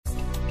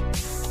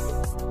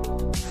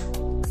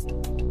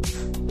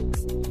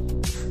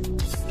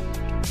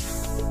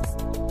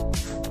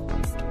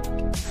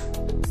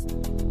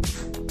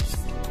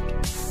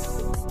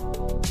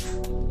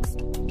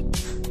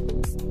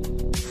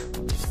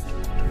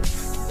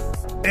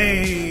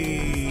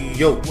Hey,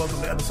 yo,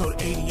 welcome to episode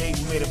 88.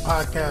 We made a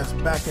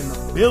podcast back in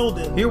the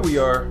building. Here we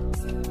are.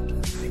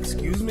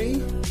 Excuse me?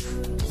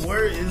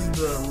 Where is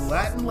the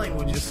Latin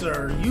languages,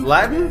 sir?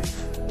 Latin?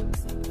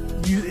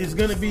 It's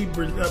going to be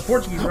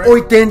Portuguese,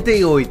 right?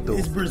 88.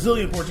 It's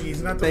Brazilian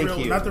Portuguese, not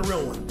the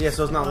real one. Yeah,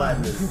 so it's not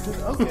Latin.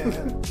 Okay.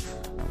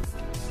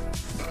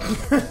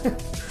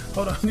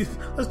 Hold on.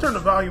 Let's turn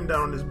the volume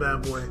down on this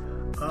bad boy.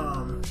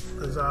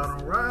 Cause I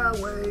don't ride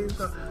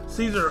waves.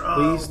 Caesar,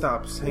 please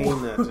stop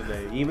saying that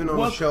today. Even on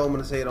the show, I'm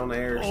going to say it on the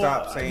air.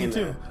 Stop saying you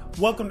too. that.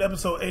 Welcome to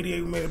episode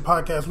 88. We made a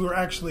podcast. We were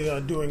actually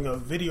doing a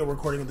video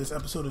recording of this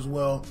episode as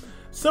well.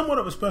 Somewhat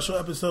of a special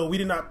episode. We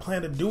did not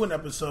plan to do an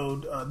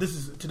episode.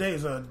 Today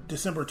is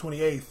December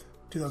 28th,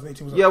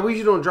 2018. Yeah, we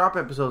usually don't drop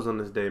episodes on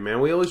this day, man.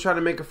 We always try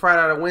to make a Friday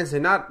out of Wednesday,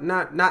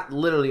 not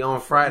literally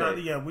on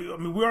Friday. We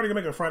already can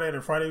make a Friday out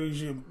of Friday,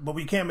 usually, but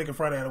we can't make a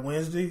Friday out of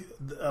Wednesday,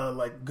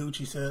 like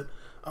Gucci said.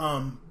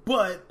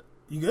 But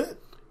you good?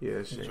 Yeah,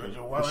 it's shaking.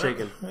 I'm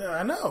shaking. Yeah,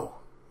 I know.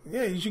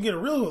 Yeah, you should get a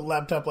real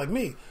laptop like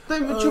me.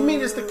 What you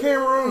mean? It's the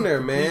camera on there,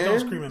 man.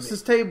 Don't scream at me. It's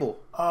this table.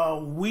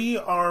 We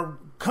are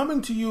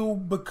coming to you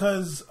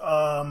because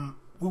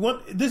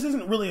this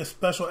isn't really a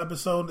special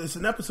episode. It's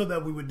an episode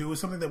that we would do.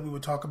 It's something that we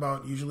would talk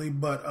about usually,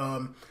 but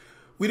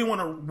we didn't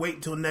want to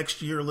wait till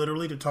next year,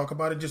 literally, to talk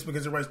about it, just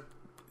because everybody's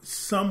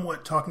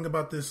somewhat talking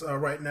about this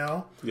right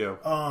now. Yeah.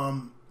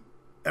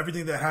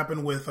 Everything that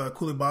happened with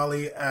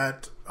Koulibaly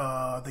at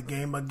the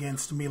game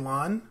against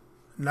Milan,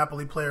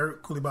 Napoli player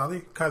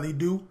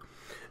Kalidou,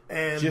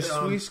 and Je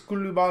suis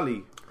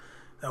Koulibaly.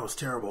 That was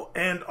terrible.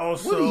 And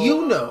also, what do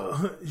you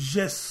know?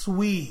 Je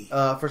suis.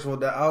 First of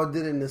all, I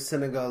did it in the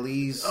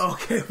Senegalese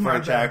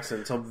French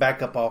accent, so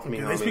back up off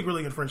me. They speak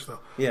really good French, though.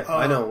 Yeah,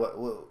 I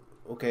know.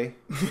 Okay.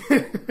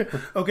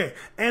 Okay.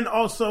 And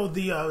also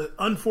the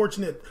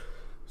unfortunate,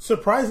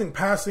 surprising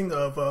passing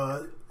of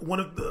one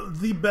of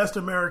the best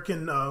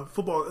American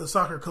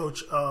soccer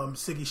coach,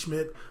 Sigi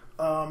Schmidt.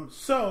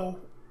 So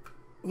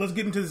let's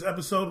get into this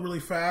episode really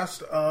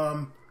fast.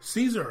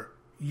 Caesar,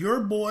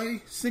 your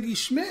boy Sigi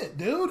Schmidt,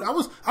 dude. I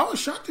was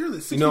shocked to hear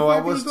this. I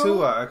was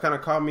too. I kind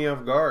of caught me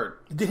off guard.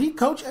 Did he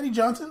coach Eddie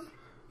Johnson?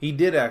 He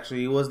did,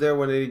 actually. He was there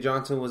when Eddie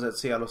Johnson was at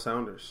Seattle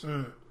Sounders.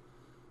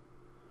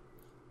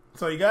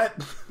 So you got?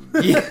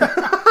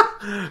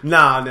 Yeah.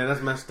 Nah, man,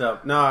 that's messed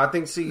up. No, I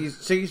think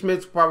Sigi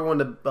Schmidt's probably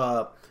one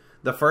of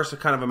the first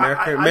kind of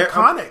American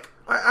iconic.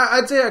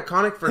 I'd say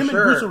iconic for him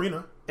sure. And Bruce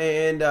Arena.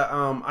 And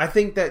I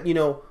think that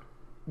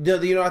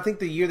I think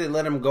the year they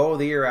let him go,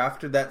 the year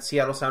after, that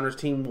Seattle Sounders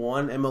team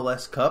won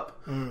MLS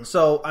Cup.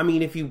 So I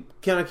mean, if you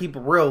kind of keep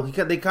it real,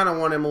 they kind of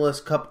won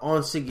MLS Cup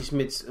on Sigi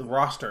Schmidt's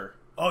roster.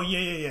 Oh,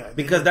 yeah.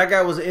 Because that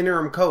guy was an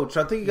interim coach.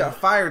 So I think he got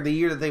fired the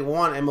year that they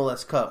won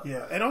MLS Cup.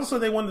 Yeah, and also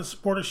they won the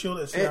Supporters Shield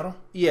at Seattle.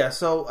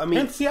 So I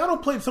mean... And Seattle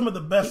played some of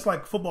the best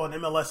football in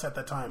MLS at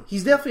that time.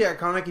 He's definitely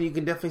iconic, and you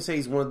can definitely say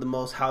he's one of the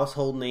most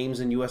household names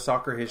in U.S.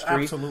 soccer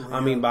history. Absolutely. I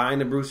mean,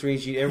 behind the Bruce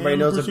Arenas, everybody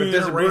knows that. If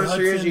there's a Bruce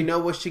Arenas, you know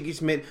what Sigi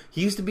Schmidt...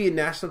 He used to be a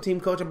national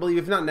team coach, I believe.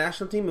 If not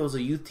national team, it was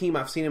a youth team.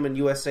 I've seen him in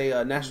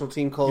USA national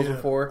team clothes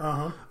before.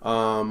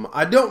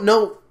 I don't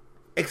know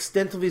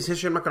extensively his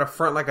history. I'm not going to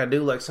front like I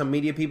do, like some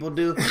media people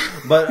do,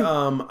 but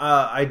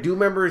I do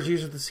remember his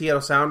years with the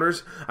Seattle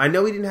Sounders. I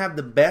know he didn't have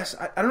the best.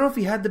 I don't know if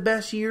he had the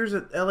best years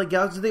at LA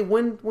Galaxy. Did they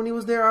win when he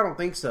was there? I don't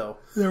think so.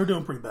 They were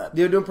doing pretty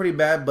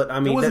bad. But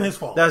I mean, it wasn't his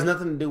fault. That has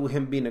nothing to do with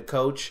him being a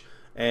coach.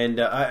 And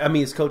I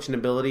mean, his coaching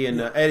ability,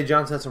 and Eddie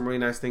Johnson had some really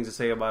nice things to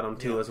say about him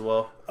too, as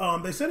well.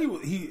 They said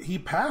he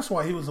passed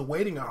while he was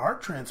awaiting a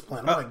heart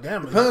transplant. I'm like,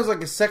 damn. It was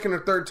like his second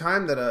or third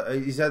time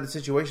that he's had the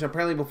situation.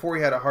 Apparently, before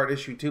he had a heart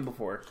issue too.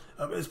 Before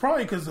it's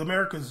probably because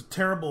America's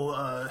terrible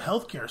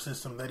healthcare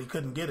system that he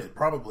couldn't get it.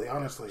 Probably,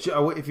 honestly.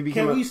 If he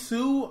became we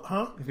sue?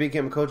 Huh? If he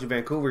became a coach in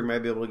Vancouver, he might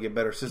be able to get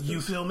better systems.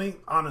 You feel me?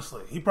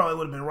 Honestly, he probably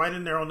would have been right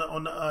in there on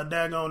the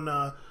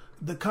daggone.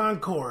 The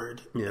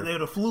Concorde. Yeah. They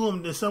would have flew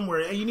him to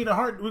somewhere. Hey, you need a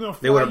heart? We're gonna.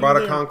 Fly they would have brought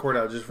a Concorde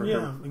out just for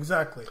him. Yeah,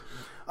 exactly.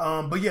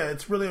 But yeah,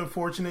 it's really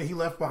unfortunate. He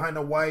left behind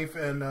a wife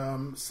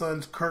and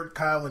sons Kurt,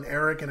 Kyle, and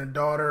Eric, and a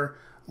daughter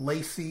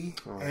Lacey,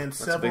 and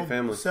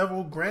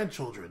several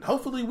grandchildren.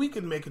 Hopefully, we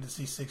can make it to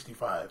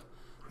C65.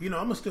 I'm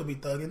gonna still be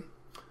thugging.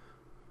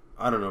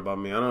 I don't know about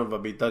me. I don't know if I'll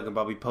be thugging,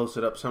 but I'll be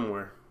posted up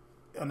somewhere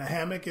on a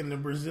hammock in the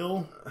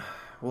Brazil.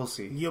 We'll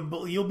see.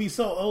 You'll be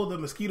so old the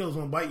mosquitoes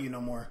won't bite you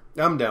no more.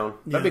 I'm down.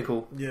 That'd be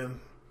cool. Yeah.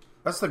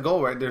 That's the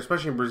goal right there,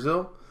 especially in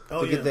Brazil.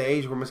 To get the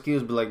age where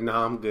mosquitoes be like,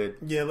 nah, I'm good.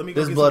 Yeah, let me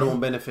go. This blood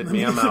won't benefit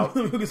me. I'm out.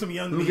 Let me get some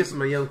young. Let me get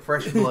some young,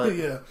 fresh blood.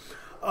 Yeah.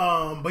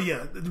 But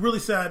yeah, it's really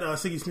sad.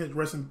 Sigi Schmidt,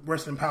 rest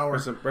in power.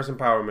 Rest in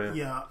power, man.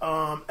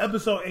 Yeah.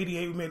 Episode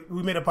 88,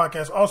 we made a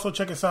podcast. Also,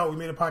 check us out. We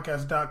made a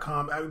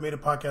podcast.com. We made a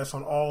podcast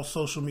on all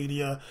social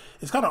media.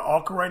 It's kind of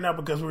awkward right now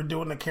because we're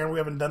doing the camera. We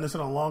haven't done this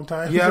in a long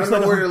time. Yeah, I don't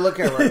know where to look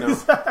at right now.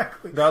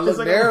 Exactly. Do I look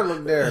there or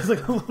look there? It's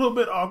like a little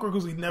bit awkward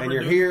because we never and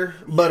you're here.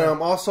 But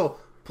also,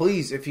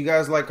 please, if you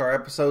guys like our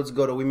episodes,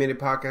 go to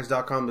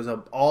WeMadeItPodcast.com. There's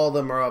all of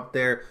them are up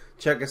there.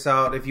 Check us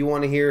out. If you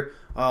want to hear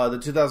the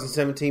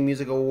 2017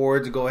 Music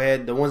Awards, go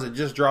ahead. The ones that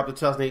just dropped in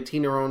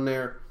 2018 are on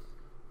there.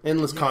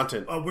 Endless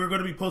content. We're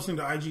going to be posting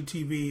to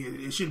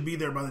IGTV. It should be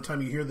there by the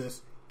time you hear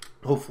this.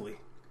 Hopefully.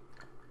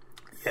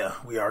 Yeah,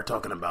 we are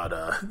talking about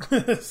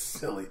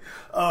silly.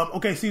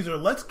 Okay, Caesar,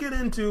 let's get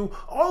into...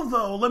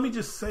 Although, let me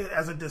just say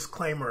as a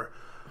disclaimer,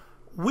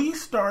 we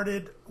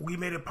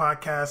made a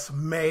podcast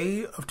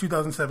May of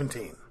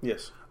 2017.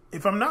 Yes.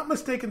 If I'm not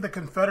mistaken, the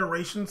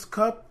Confederations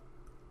Cup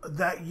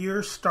that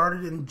year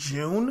started in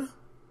June.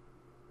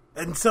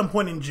 At some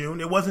point in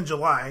June. It wasn't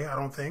July, I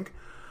don't think.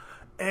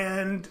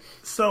 And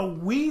so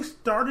we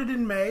started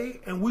in May,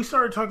 and we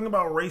started talking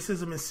about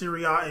racism in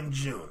Serie A in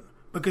June.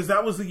 Because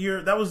that was the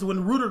year, that was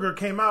when Rudiger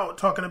came out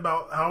talking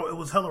about how it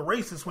was hella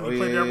racist when he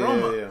played at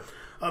Roma. Yeah.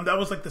 That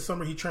was like the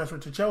summer he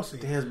transferred to Chelsea.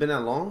 It has been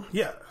that long?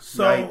 Yeah.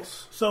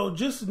 So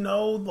just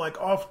know, like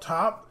off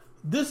top,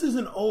 this is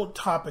an old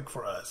topic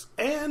for us.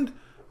 And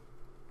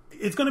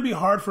it's going to be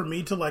hard for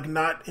me to like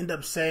not end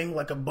up saying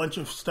like a bunch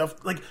of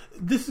stuff. Like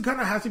this kind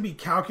of has to be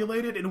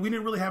calculated, and we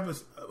didn't really have a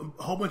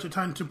whole bunch of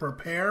time to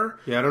prepare.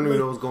 Yeah, I don't even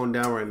know what's going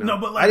down right now. No,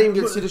 but like, I didn't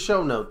get to see the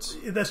show notes.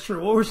 That's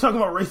true. Well, we're talking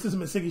about racism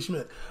and Siggy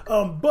Schmidt.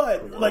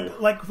 But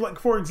like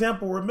for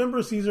example,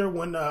 remember Caesar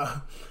when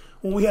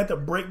we had to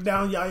break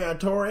down Yaya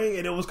Toure,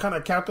 and it was kind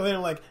of calculated.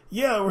 Like,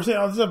 yeah, we're saying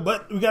all this stuff,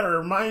 but we got to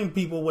remind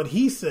people what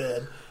he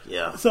said.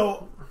 Yeah.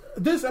 So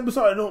this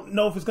episode, I don't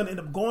know if it's going to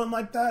end up going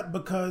like that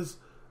because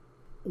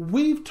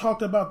we've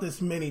talked about this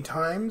many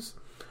times,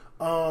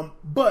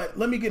 but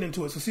let me get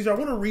into it. So, Caesar, I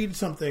want to read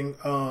something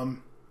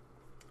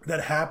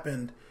that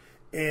happened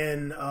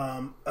in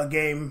a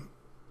game,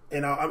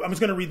 and I'm just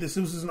going to read this.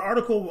 This is an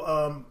article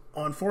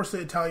on Forza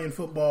Italian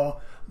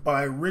Football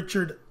by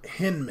Richard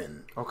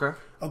Hinman.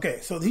 Okay,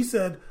 so he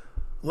said,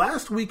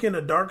 last weekend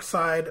a dark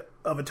side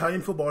of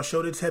Italian football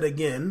showed its head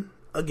again,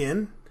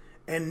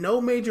 and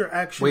no major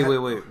action...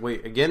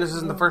 Wait. Again, this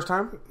isn't the first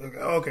time?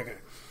 Okay.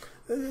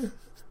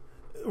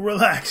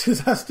 Relax,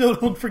 because I still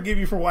don't forgive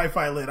you for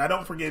Wi-Fi lit. I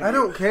don't forgive you. I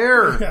don't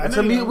care.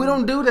 We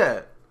don't do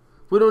that.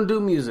 We don't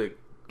do music.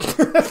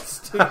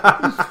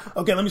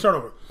 Okay, let me start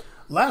over.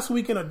 Last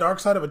weekend, a dark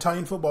side of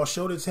Italian football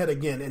showed its head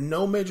again, and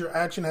no major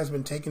action has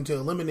been taken to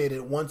eliminate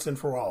it once and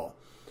for all.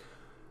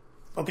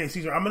 Okay,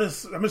 Caesar, I'm gonna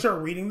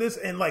start reading this,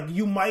 and like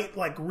you might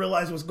like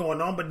realize what's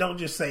going on, but don't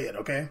just say it,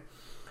 okay?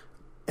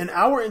 An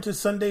hour into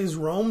Sunday's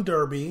Rome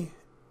derby,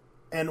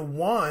 and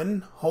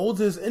Juan holds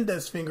his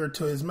index finger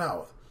to his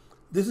mouth.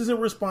 This is in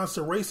response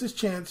to racist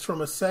chants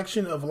from a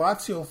section of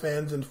Lazio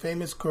fans in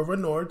famous Curva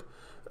Nord,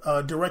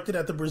 directed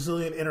at the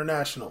Brazilian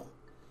international.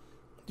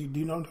 Do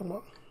you know what I'm talking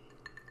about?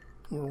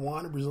 Remember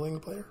Juan, a Brazilian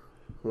player?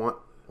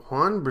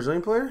 Juan,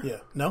 Brazilian player?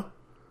 Yeah. No?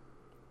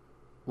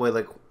 Wait,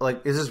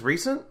 like is this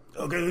recent?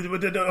 Okay,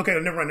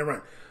 never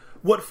mind.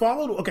 What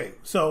followed... Okay,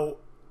 so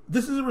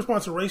this is in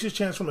response to racist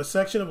chants from a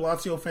section of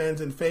Lazio fans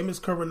in famous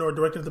Curva Nord,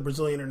 directed at the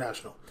Brazilian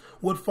international.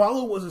 What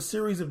followed was a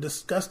series of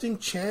disgusting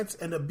chants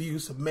and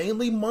abuse,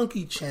 mainly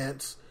monkey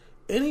chants,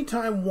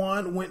 anytime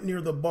Juan went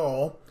near the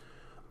ball.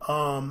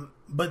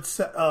 But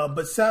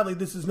sadly,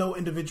 this is no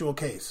individual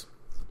case.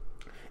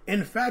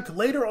 In fact,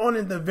 later on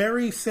in the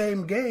very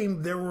same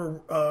game, there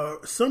were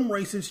some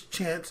racist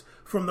chants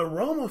from the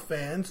Roma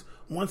fans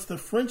once the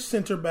French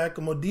center-back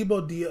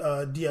Modibo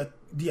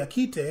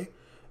Diakite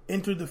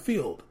entered the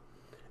field.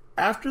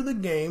 After the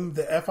game,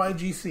 the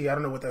FIGC, I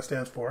don't know what that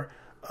stands for,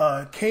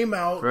 came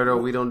out...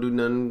 Fredo, we don't do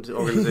none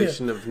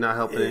organization of not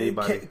helping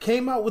anybody.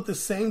 Came out with the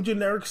same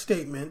generic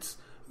statements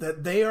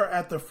that they are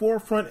at the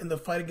forefront in the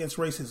fight against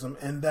racism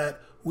and that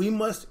we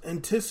must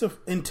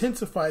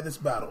intensify this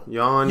battle.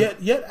 Yawn.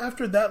 Yet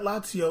after that,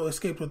 Lazio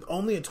escaped with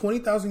only a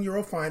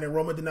 €20,000 fine and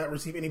Roma did not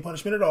receive any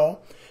punishment at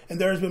all. And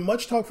there has been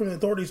much talk from the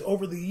authorities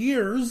over the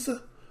years,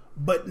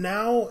 but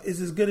now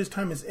is as good as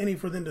time as any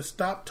for them to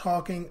stop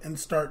talking and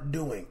start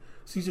doing.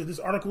 Caesar, this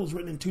article was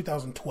written in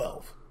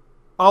 2012.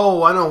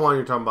 Oh, I know what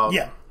you're talking about.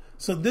 Yeah.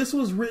 So this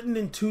was written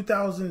in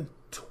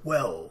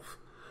 2012.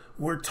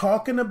 We're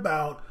talking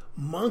about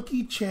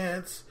monkey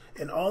chants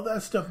and all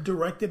that stuff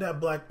directed at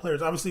black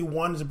players. Obviously,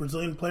 Juan is a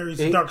Brazilian player.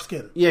 He's dark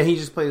skinned. Yeah, he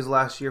just played his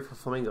last year for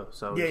Flamengo.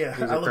 So yeah.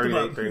 I looked him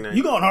up. 39.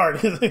 You going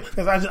hard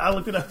because I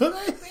looked it up on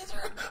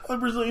a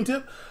Brazilian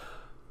tip.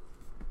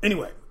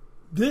 Anyway,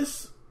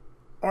 this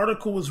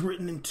article was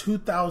written in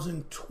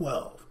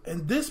 2012,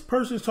 and this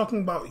person is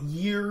talking about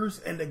years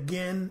and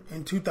again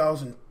in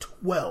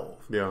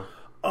 2012. Yeah.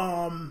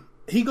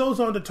 He goes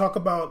on to talk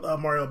about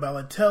Mario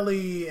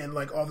Balotelli and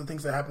like all the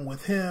things that happened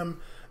with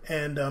him.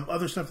 And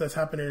other stuff that's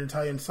happened in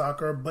Italian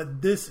soccer,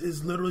 but this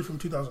is literally from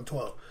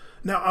 2012.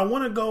 Now, I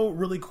want to go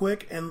really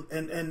quick and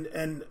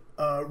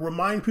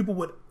remind people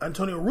what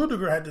Antonio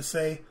Rudiger had to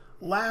say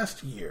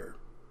last year.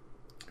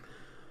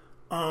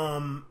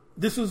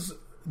 This was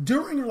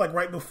during, like,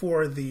 right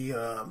before the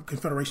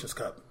Confederations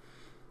Cup.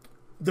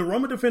 The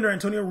Roma defender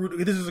Antonio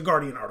Rudiger. This is a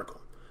Guardian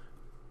article.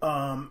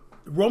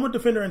 Roma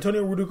defender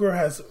Antonio Rudiger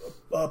has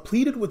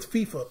pleaded with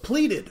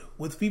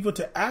FIFA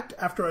to act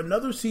after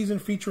another season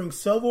featuring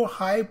several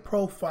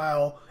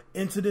high-profile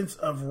incidents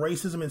of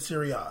racism in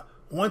Serie A.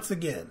 Once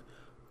again,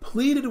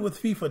 pleaded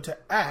with FIFA to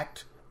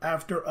act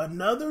after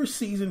another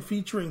season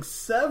featuring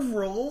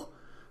several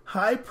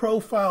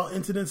high-profile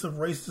incidents of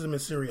racism in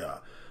Serie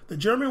A. The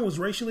German was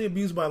racially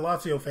abused by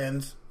Lazio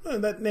fans.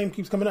 That name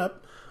keeps coming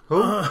up.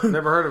 Who?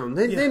 Never heard of them.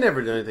 They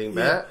never did anything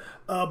bad.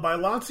 By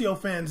Lazio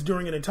fans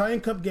during an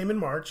Italian Cup game in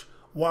March,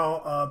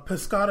 while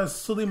Pescata's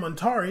Sully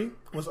Montari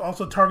was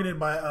also targeted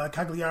by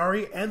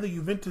Cagliari, and the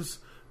Juventus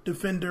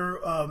defender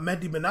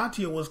Mehdi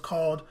Benatia was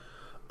called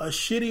a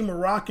shitty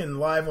Moroccan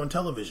live on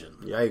television.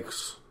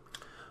 Yikes.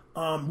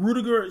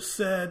 Rudiger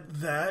said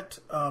that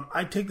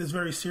I take this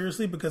very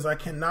seriously because I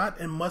cannot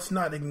and must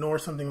not ignore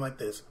something like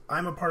this.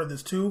 I'm a part of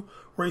this too.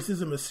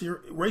 Racism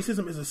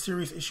is a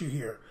serious issue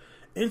here.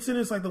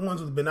 Incidents like the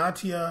ones with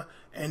Benatia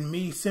and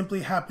me simply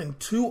happen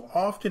too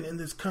often in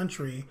this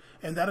country,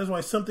 and that is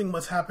why something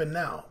must happen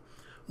now.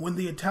 When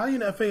the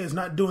Italian FA is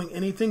not doing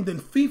anything, then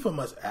FIFA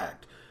must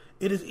act.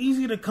 It is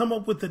easy to come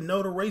up with the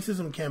No to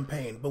Racism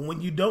campaign, but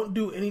when you don't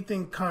do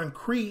anything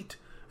concrete,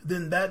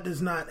 then that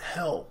does not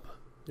help.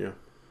 Yeah.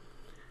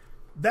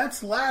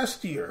 That's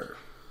last year.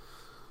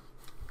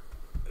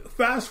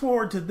 Fast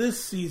forward to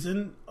this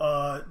season,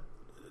 2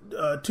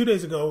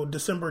 days ago,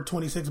 December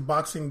 26th,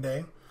 Boxing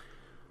Day,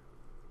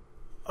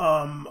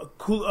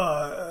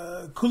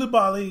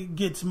 Koulibaly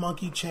gets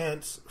monkey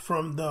chants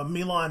from the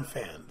Milan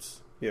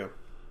fans. Yeah.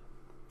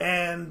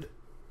 And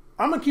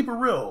I'm going to keep it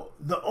real.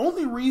 The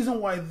only reason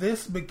why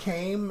this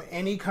became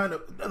any kind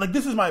of... Like,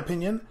 this is my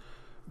opinion.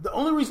 The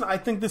only reason I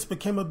think this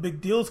became a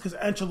big deal is because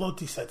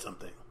Ancelotti said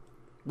something.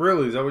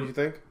 Really? Is that what you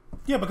think?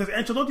 Yeah, because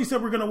Ancelotti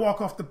said we're going to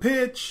walk off the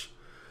pitch,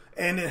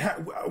 and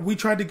we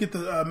tried to get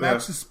the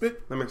match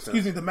suspended.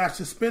 The match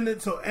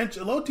suspended. So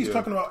Ancelotti's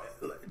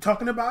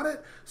talking about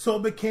it. So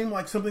it became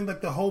like something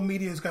like the whole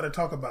media's got to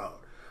talk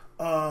about.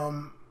 I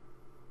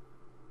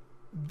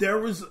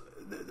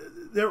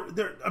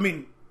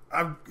mean,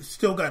 I've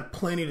still got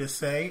plenty to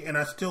say, and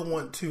I still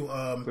want to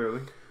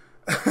clearly.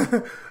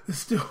 I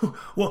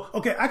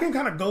can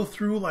kind of go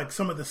through like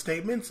some of the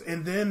statements,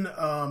 and then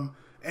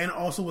and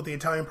also what the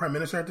Italian Prime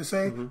Minister had to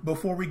say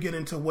before we get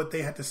into what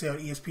they had to say on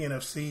ESPN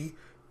FC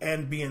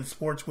and beIN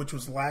Sports, which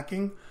was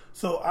lacking.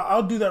 So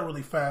I'll do that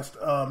really fast.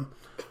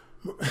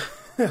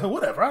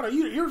 Whatever.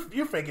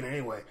 You're faking it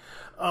anyway.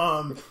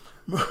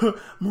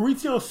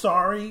 Maurizio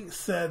Sarri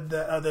said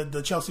that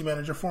the Chelsea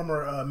manager,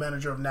 former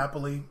manager of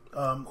Napoli,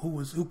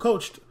 who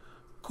coached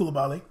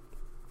Koulibaly,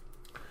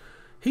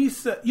 he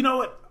said, you know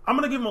what? I'm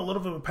going to give him a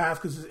little bit of a pass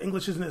because his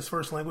English isn't his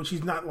first language.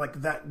 He's not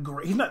like that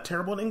great. He's not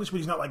terrible in English, but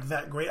he's not like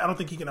that great. I don't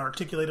think he can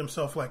articulate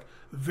himself like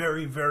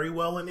very, very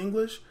well in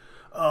English.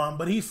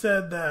 But he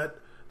said that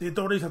the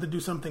authorities have to do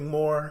something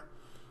more.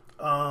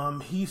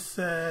 He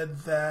said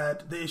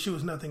that the issue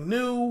is nothing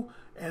new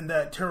and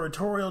that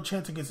territorial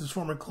chants against his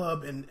former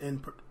club in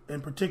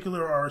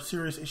particular are a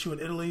serious issue in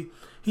Italy.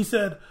 He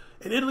said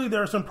in Italy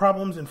there are some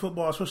problems in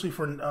football, especially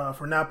for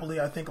Napoli.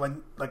 I think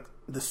like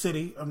the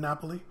city of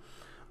Napoli.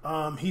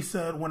 He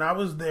said, when I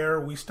was there,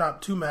 we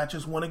stopped 2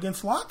 matches, one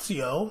against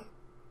Lazio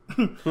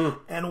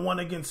and one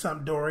against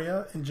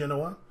Sampdoria in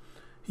Genoa.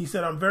 He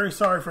said, I'm very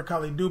sorry for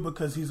Kalidou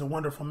because he's a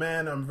wonderful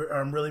man.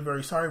 I'm really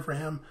very sorry for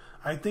him.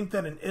 I think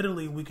that in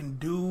Italy we can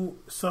do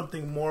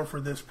something more for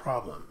this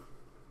problem.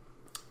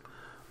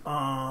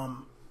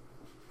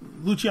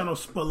 Luciano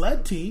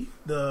Spalletti,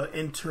 the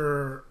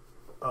Inter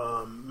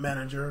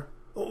manager,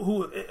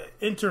 who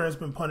Inter has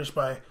been punished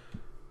by...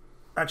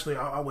 Actually,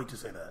 I'll wait to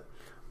say that.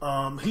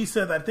 He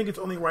said, I think it's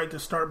only right to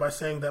start by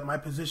saying that my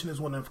position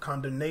is one of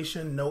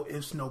condemnation, no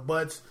ifs, no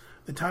buts.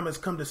 The time has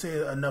come to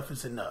say enough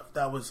is enough.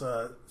 That was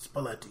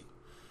Spalletti.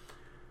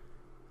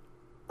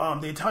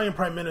 The Italian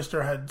Prime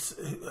Minister had,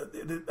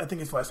 I think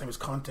his last name is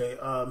Conte,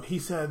 he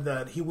said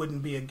that he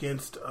wouldn't be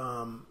against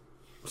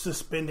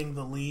suspending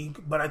the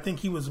league, but I think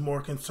he was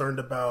more concerned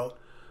about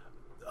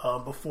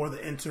before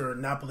the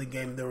Inter-Napoli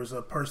game, there was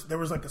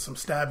like some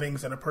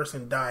stabbings and a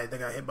person died. They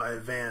got hit by a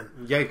van.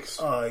 Yikes.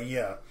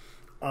 Yeah.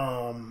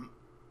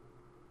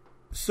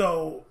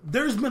 So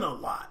there's been a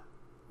lot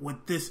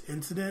with this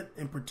incident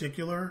in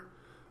particular.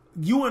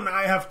 You and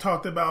I have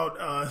talked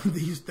about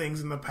these things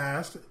in the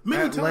past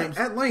many times.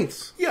 At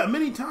lengths. Yeah,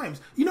 many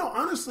times. You know,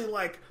 honestly,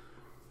 like,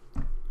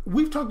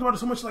 we've talked about it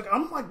so much, like,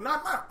 I'm like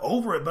not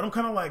over it, but I'm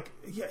kind of like,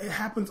 yeah, it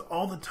happens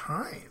all the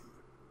time.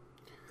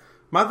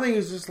 My thing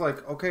is just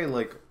like, okay,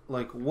 like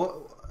what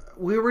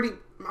we already,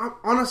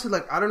 honestly,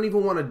 like, I don't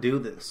even want to do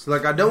this.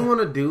 Like, I don't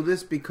want to do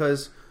this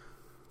because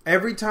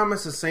every time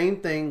it's the same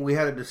thing. We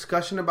had a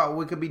discussion about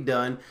what could be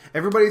done.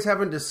 Everybody's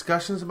having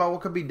discussions about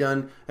what could be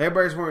done.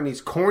 Everybody's wearing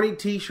these corny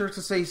t-shirts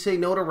to say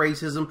no to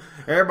racism.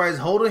 Everybody's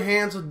holding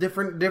hands with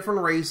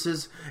different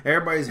races.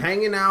 Everybody's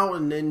hanging out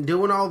and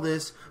doing all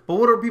this. But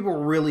what are people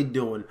really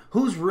doing?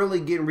 Who's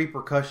really getting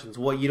repercussions?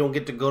 What, you don't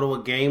get to go to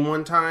a game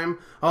one time?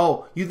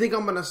 Oh, you think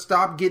I'm going to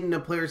stop getting the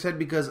player's head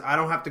because I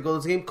don't have to go to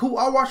this game? Cool,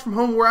 I'll watch from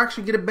home where I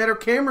actually get a better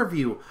camera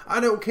view. I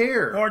don't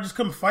care. Or just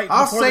come fight.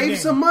 I'll save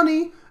some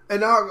money.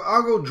 And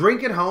I'll go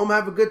drink at home,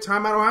 have a good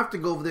time. I don't have to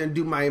go over there and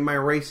do my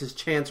racist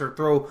chants or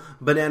throw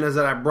bananas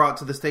that I brought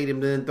to the stadium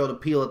and then throw the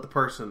peel at the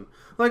person.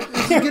 Like,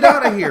 get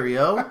out of here,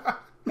 yo.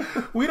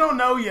 We don't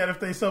know yet if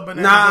they sell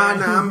bananas.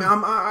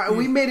 Nah.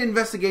 We made an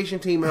investigation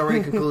team and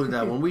already concluded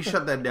that one. We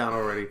shut that down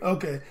already.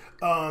 Okay.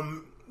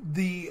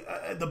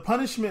 The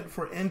punishment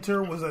for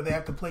Inter was that they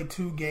have to play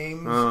 2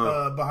 games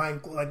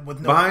behind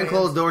behind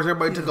closed doors.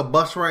 Everybody took a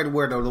bus ride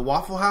where the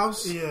Waffle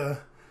House. Yeah.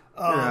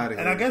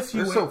 And I guess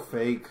they're so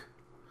fake.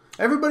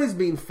 Everybody's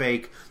being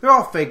fake. They're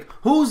all fake.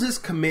 Who's this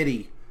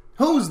committee?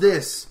 Who's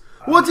this?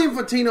 What's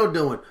Infantino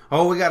doing?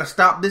 Oh, we got to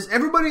stop this.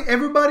 Literally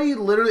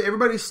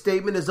everybody's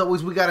statement is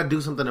always, we got to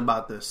do something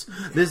about this.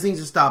 This needs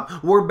to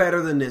stop. We're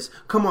better than this.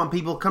 Come on,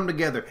 people, come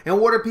together.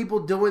 And what are people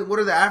doing? What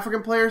are the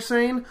African players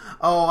saying?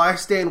 Oh, I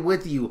stand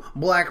with you.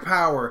 Black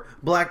power,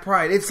 black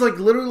pride. It's like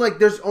literally like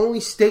there's only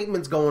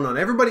statements going on.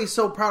 Everybody's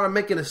so proud of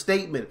making a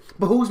statement.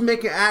 But who's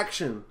making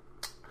action?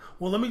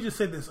 Well, let me just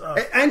say this.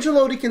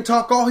 Ancelotti can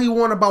talk all he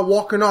want about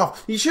walking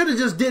off. You should have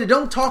just did it.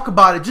 Don't talk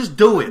about it. Just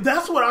do it.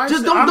 That's what I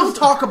just said. Don't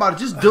talk about it.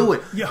 Just do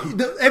it. Yeah.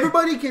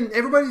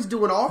 Everybody's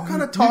doing all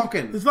kind of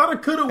talking. It's not a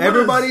coulda.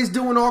 Everybody's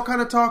doing all kind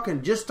of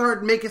talking. Just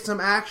start making some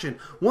action.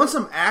 Once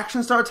some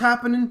action starts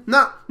happening,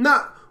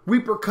 not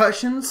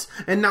repercussions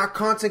and not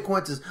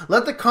consequences.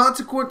 Let the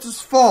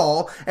consequences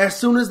fall as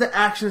soon as the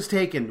action is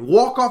taken.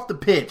 Walk off the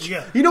pitch.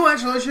 Yeah. You know what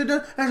Ancelotti should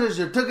have done? Ancelotti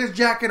should have took his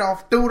jacket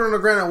off, threw it on the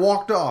ground, and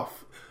walked off.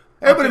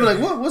 Everybody be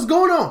like, what's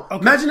going on? Okay.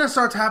 Imagine that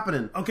starts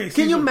happening. Okay,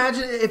 Can you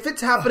imagine if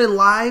it's happening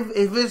live?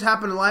 If it's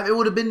happening live, it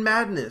would have been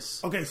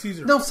madness. Okay,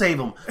 Caesar. Don't save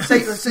them.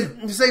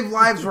 Save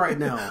lives right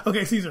now.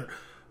 Okay, Caesar.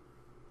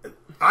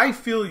 I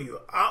feel you.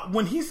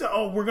 When he said,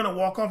 "Oh, we're gonna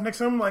walk off next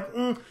time," I'm like,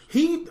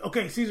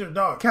 Caesar,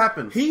 dog.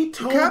 Capping.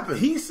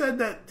 He said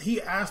that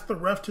he asked the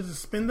ref to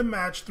suspend the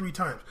match 3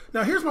 times.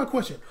 Now, here's my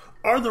question: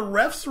 are the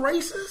refs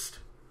racist?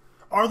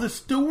 Are the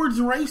stewards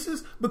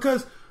racist?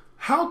 Because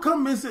how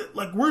come is it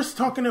like we're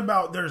talking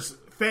about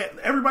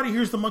everybody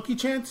hears the monkey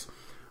chants?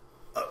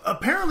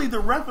 Apparently the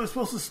ref is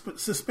supposed to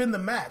suspend the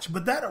match,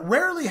 but that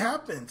rarely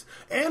happens.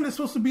 And it's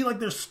supposed to be like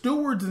there's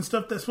stewards and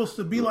stuff that's supposed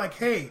to be like,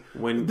 hey,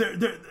 when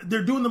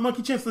they're doing the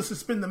monkey chants, let's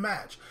suspend the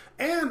match.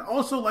 And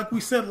also, like we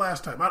said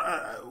last time,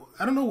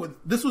 I don't know what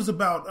this was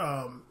about.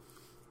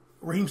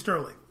 Raheem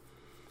Sterling.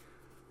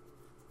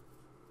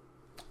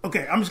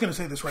 Okay, I'm just going to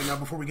say this right now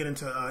before we get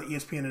into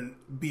ESPN and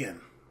BN.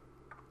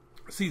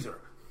 Caesar.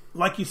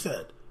 Like you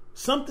said,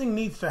 something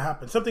needs to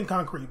happen. Something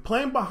concrete.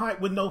 Playing behind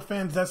with no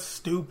fans, that's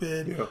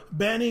stupid. Yeah.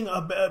 Banning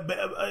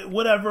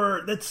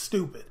whatever, that's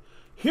stupid.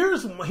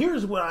 Here's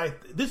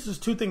what this is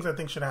 2 things I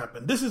think should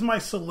happen. This is my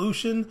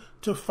solution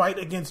to fight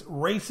against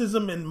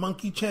racism and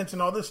monkey chants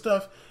and all this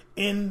stuff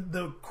in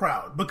the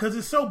crowd. Because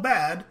it's so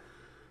bad.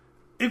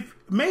 If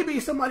maybe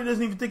somebody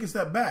doesn't even think it's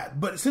that bad.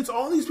 But since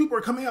all these people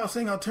are coming out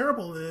saying how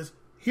terrible it is,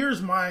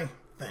 here's my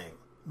thing.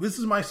 This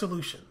is my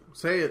solution.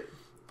 Say it.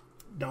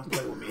 Don't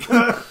play with me.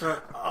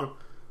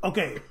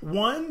 Okay,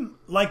 one,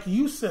 like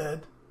you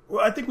said,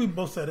 well, I think we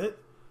both said it.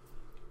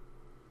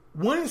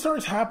 When it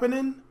starts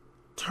happening,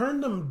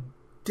 turn them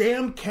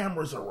damn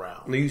cameras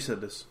around. No, you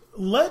said this.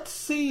 Let's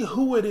see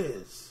who it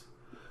is.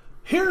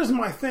 Here's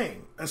my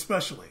thing,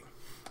 especially.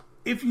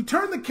 If you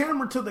turn the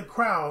camera to the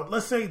crowd,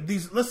 let's say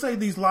these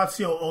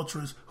Lazio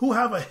ultras who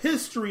have a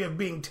history of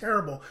being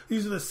terrible.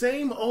 These are the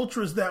same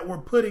ultras that were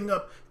putting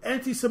up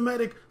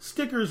anti-Semitic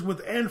stickers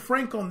with Anne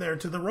Frank on there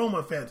to the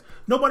Roma fans.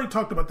 Nobody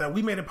talked about that.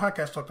 We made a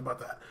podcast talked about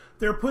that.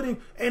 They're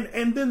putting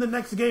and then the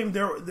next game,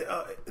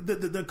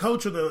 the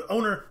coach or the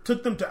owner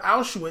took them to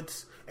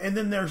Auschwitz. And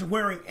then they're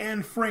wearing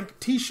Anne Frank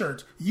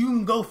T-shirts. You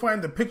can go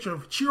find the picture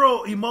of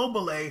Ciro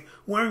Immobile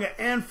wearing an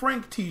Anne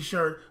Frank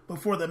T-shirt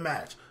before the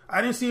match.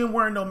 I didn't see him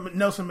wearing no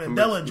Nelson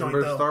Mandela joint,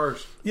 though.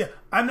 Stars. Yeah,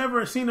 I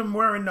never seen him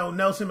wearing no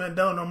Nelson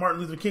Mandela, no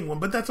Martin Luther King one,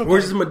 but that's okay.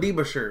 Where's his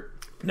Madiba shirt?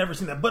 Never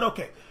seen that, but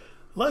okay.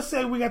 Let's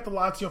say we got the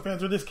Lazio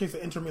fans, or in this case,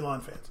 the Inter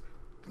Milan fans.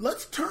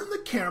 Let's turn the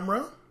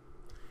camera.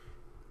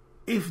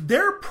 If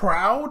they're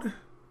proud,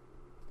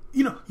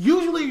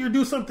 usually you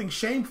do something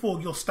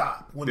shameful, you'll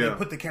stop when they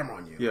put the camera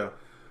on you. Yeah.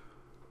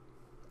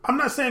 I'm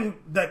not saying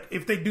that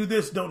if they do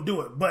this, don't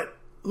do it, but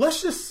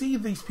let's just see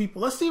these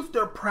people. Let's see if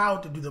they're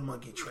proud to do the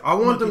monkey trick. I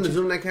want them to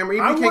zoom that camera.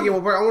 Even if you can't get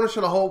one part, I want to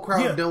show the whole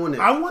crowd doing it.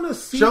 I want to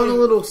see the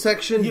little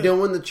section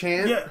doing the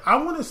chant. Yeah, I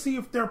want to see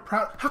if they're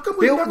proud. How come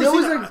we never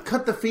always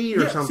cut the feed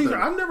or something? Caesar,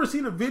 I've never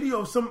seen a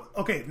video of some.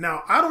 Okay,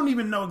 now I don't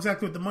even know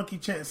exactly what the monkey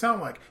chant sound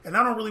like, and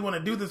I don't really want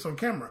to do this on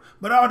camera.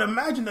 But I would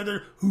imagine that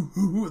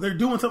they're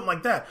doing something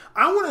like that.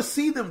 I want to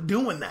see them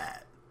doing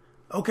that.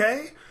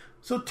 Okay,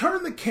 so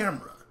turn the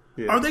camera.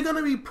 Yeah. Are they going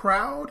to be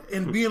proud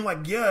and being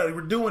like, "Yeah,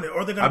 we're doing it,"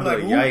 or are they going to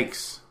be like,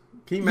 "Yikes"?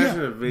 Can you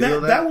imagine a video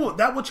of that?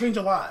 That will change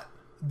a lot.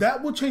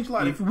 That will change a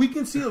lot if we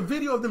can see a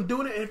video of them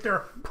doing it and if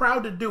they're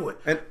proud to do it.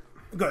 And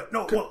good.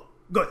 No, well,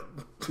 good.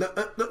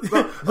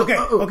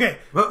 Okay.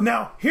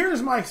 Now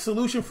here's my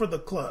solution for the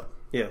club.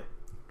 Yeah.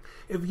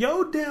 If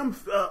yo damn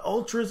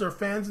ultras or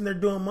fans and they're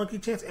doing monkey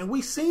chants and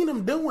we seen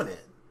them doing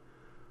it,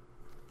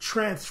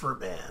 transfer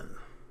ban.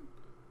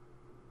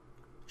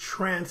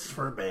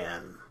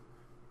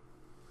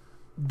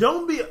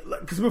 Don't be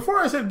because before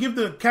I said give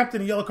the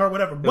captain a yellow card,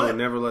 whatever. But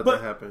never let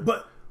that happen.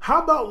 But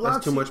how about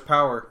That's too much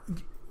power.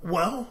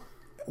 Well,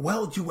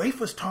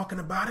 UEFA's talking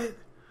about it.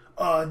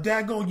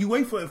 daggone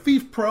UEFA,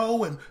 FIFA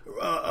Pro, and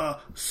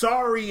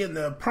Sorry, and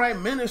the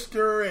Prime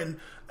Minister, and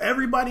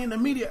everybody in the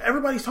media.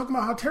 Everybody's talking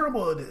about how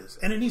terrible it is,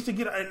 and it needs to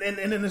get. And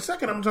in a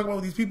second, I'm talking about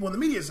what these people in the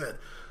media said.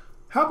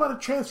 How about a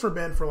transfer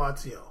ban for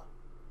Lazio?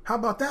 How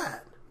about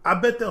that? I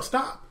bet they'll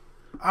stop.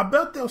 I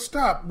bet they'll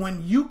stop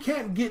when you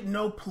can't get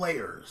no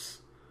players.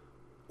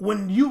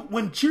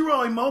 When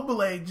Ciro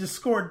Immobile just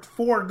scored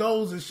 4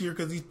 goals this year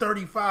because he's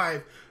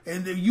 35,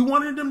 and you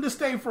wanted him to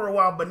stay for a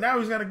while, but now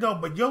he's got to go.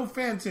 But your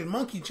fans said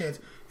monkey chance,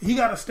 he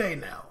got to stay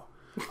now.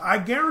 I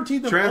guarantee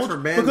the transfer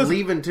ban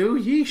leaving too.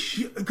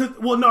 Yeesh.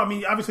 Well, no, I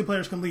mean obviously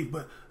players can leave,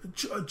 but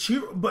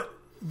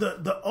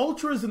the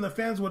ultras and the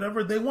fans,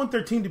 whatever, they want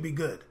their team to be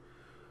good.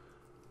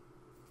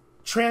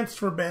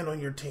 Transfer ban on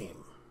your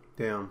team.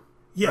 Damn.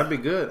 Yeah, that'd be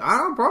good. I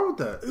don't have a problem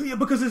with that. Yeah,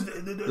 because it's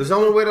the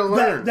only way to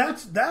learn.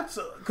 That's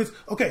because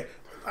okay.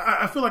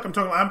 I feel like I'm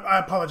talking. I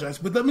apologize,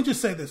 but let me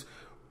just say this: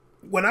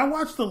 when I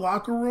watched the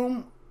locker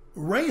room,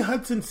 Ray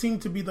Hudson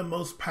seemed to be the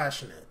most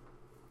passionate.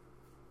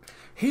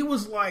 He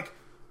was like,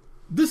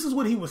 "This is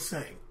what he was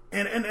saying,"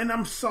 and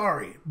I'm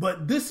sorry,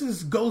 but this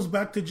goes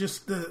back to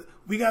just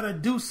we got to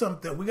do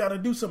something. We got to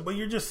do something, but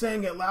you're just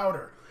saying it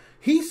louder.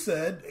 He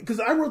said, because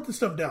I wrote this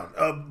stuff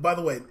down. By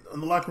the way,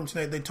 in the locker room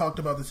tonight, they talked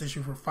about this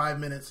issue for 5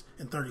 minutes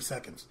and 30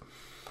 seconds.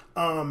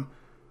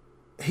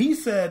 He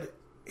said,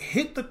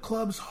 hit the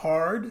clubs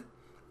hard,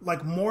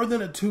 like more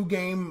than a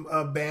 2-game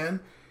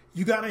ban.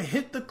 You got to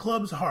hit the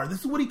clubs hard.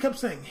 This is what he kept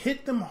saying,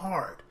 hit them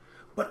hard.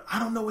 But I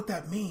don't know what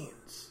that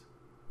means.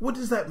 What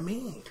does that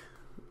mean?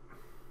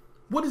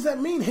 What does that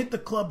mean, hit the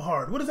club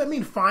hard? What does that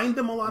mean, find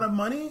them a lot of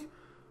money?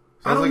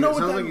 I don't know. It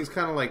sounds like he's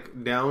kind of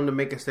like down to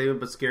make a statement,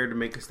 but scared to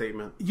make a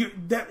statement.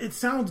 It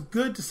sounds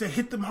good to say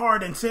hit them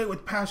hard and say it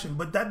with passion,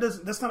 but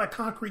that's not a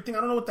concrete thing. I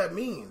don't know what that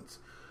means.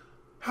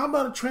 How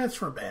about a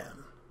transfer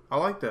ban? I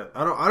like that.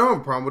 I don't have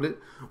a problem with it.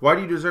 Why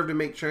do you deserve to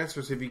make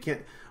transfers if you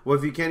can't? Well,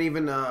 if you can't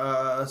even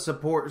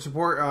support.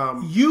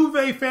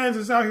 Juve fans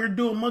is out here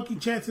doing monkey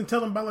chants and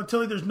telling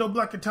Balotelli there's no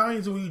black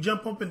Italians, and when you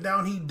jump up and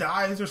down, he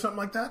dies or something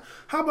like that.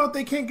 How about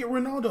they can't get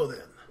Ronaldo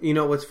then? You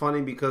know what's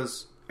funny,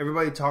 because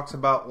everybody talks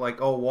about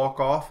walk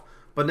off,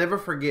 but never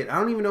forget. I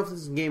don't even know if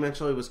this game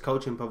actually was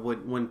coaching, but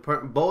when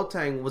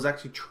Boateng was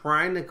actually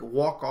trying to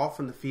walk off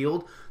in the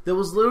field, there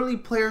was literally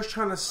players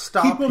trying to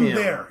stop him. Keep him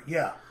there,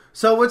 yeah.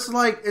 So it's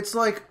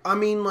like I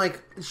mean,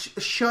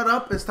 shut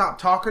up and stop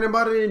talking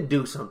about it and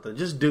do something.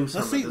 Just do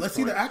something. Let's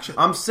see the action.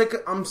 I'm sick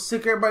of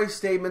everybody's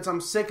statements.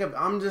 I'm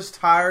just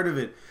tired of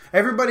it.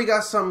 Everybody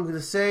got something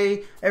to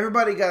say.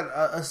 Everybody got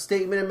a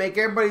statement to make.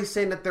 Everybody's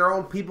saying that their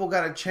own people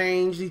got to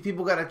change. These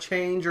people got to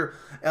change, or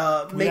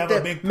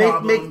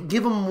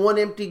give them one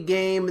empty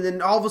game, and then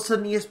all of a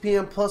sudden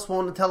ESPN Plus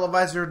won't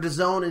televise it, or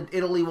DAZN in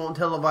Italy won't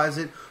televise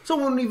it, so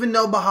we don't even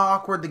know about how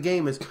awkward the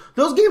game is.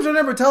 Those games are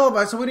never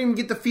televised, so we don't even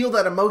get to feel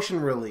that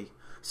emotion really.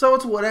 So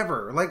it's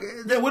whatever. What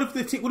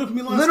if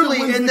Milan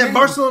literally in that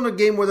Barcelona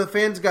game where the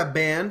fans got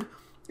banned?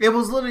 It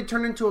was literally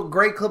turned into a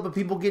great clip of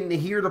people getting to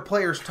hear the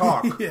players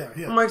talk. Yeah.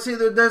 I'm like, see,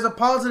 there's a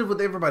positive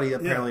with everybody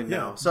apparently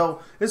now.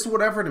 So it's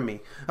whatever to me.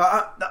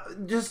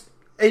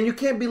 And you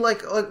can't be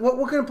like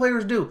what can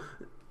players do?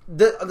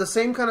 The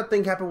same kind of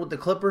thing happened with the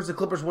Clippers. The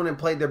Clippers went and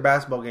played their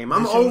basketball game.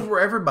 I'm over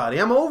everybody.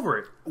 I'm over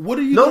it.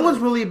 No one's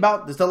really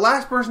about this. The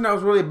last person that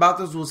was really about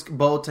this was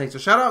Boateng. So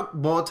shout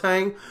out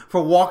Boateng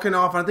for walking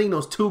off. I think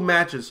those 2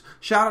 matches.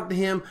 Shout out to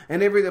him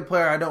and every other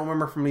player I don't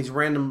remember from these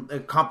random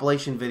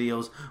compilation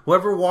videos.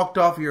 Whoever walked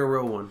off, you're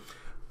a real one.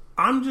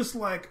 I'm just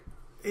like,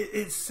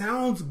 it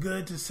sounds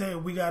good to say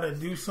we got to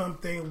do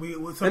something.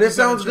 And it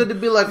sounds good to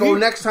be like,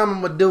 next time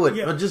I'm gonna do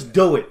it. But just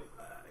do it.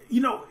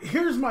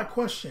 Here's my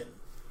question.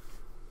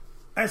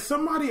 As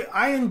somebody,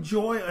 I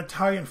enjoy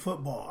Italian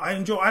football.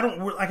 I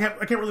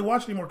can't really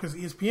watch anymore because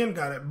ESPN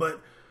got it.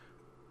 But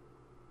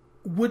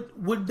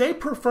would they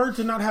prefer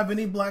to not have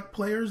any black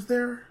players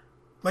there?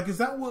 Is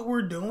that what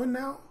we're doing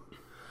now?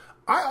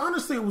 I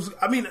honestly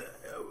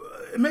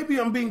maybe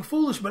I'm being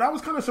foolish, but I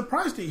was kind of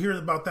surprised to hear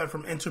about that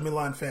from Inter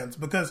Milan fans,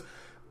 because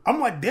I'm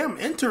like, damn,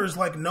 Inter is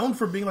known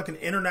for being an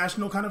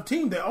international kind of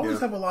team. They always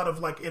have a lot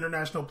of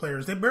international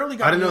players. They barely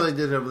got. I didn't know they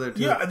did it over there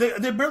too. Yeah,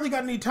 they barely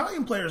got any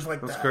Italian players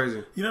like that. That's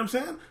crazy. You know what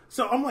I'm saying?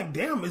 So I'm like,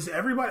 damn, is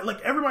everybody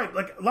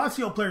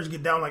Lazio players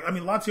get down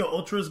Lazio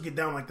ultras get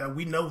down like that.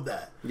 We know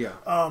that. Yeah.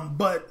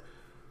 But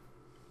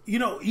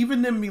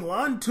even in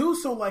Milan too.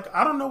 So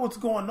I don't know what's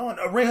going on.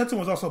 Ray Hudson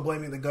was also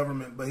blaming the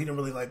government, but he didn't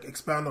really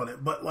expound on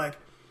it. But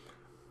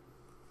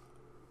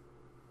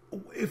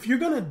if you're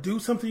going to do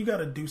something, you got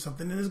to do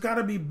something, and it's got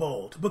to be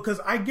bold, because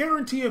I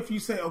guarantee if you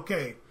say,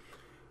 okay,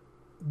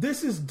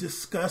 this is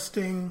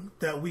disgusting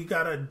that we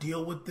got to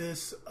deal with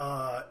this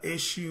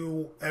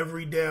issue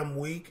every damn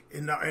week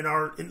in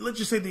let's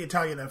just say the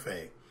Italian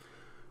FA.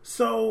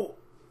 So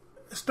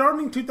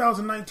starting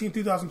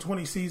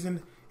 2019-2020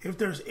 season, if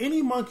there's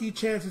any monkey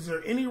chances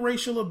or any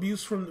racial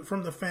abuse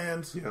from the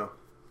fans,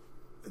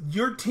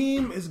 your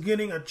team is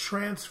getting a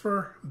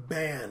transfer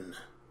ban.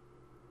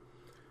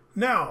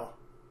 Now,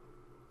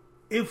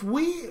 if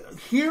we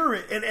hear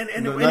it, and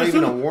not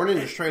even a warning,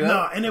 just straight up.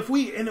 No, and if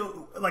we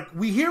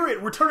hear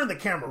it, we're turning the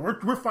camera.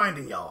 We're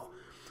finding y'all.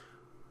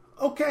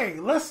 Okay,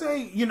 let's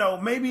say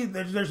maybe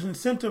there's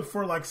incentive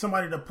for like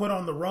somebody to put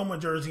on the Roma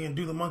jersey and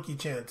do the monkey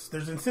chants.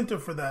 There's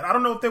incentive for that. I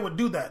don't know if they would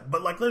do that,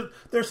 but like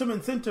there's some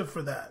incentive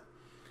for that.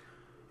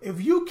 If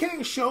you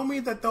can't show me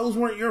that those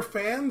weren't your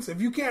fans,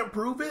 if you can't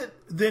prove it,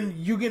 then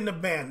you getting a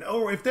ban.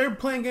 Or if they're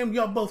playing games,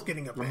 y'all both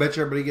getting a ban. I bet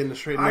you everybody getting the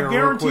straight and narrow. I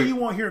guarantee you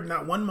won't hear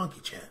not one monkey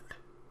chant.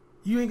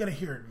 You ain't gonna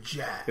hear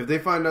jack. If they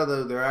find out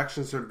that their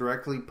actions are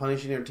directly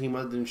punishing their team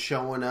other than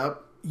showing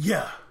up,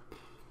 yeah,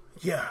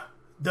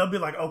 they'll be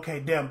like,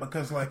 okay, damn,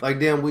 because like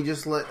damn, we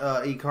just let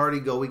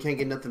Icardi go. We can't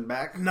get nothing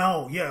back.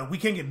 No, yeah, we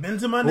can't get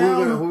Benzema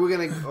now. Who are we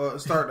gonna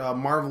start?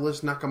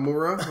 Marvelous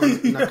Nakamura,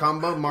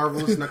 Nakamba,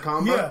 Marvelous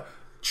Nakamba. Yeah.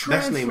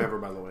 Best name ever,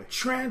 by the way.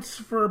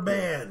 Transfer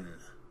ban,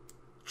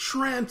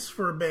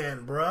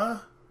 bruh.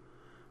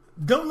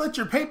 Don't let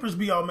your papers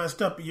be all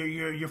messed up.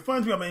 Your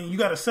funds be all, man. You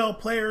got to sell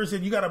players,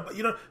 and you got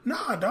to,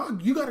 nah,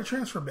 dog. You got a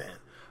transfer ban.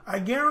 I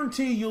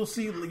guarantee you'll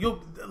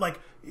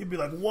be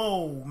like,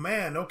 whoa,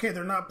 man. Okay,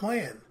 they're not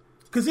playing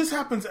because this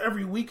happens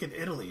every week in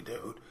Italy,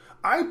 dude.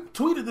 I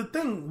tweeted the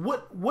thing.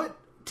 What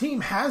team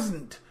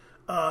hasn't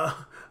done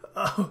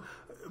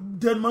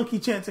monkey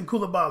chants in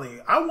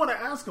Koulibaly? I want to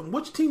ask him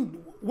which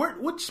team.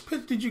 Which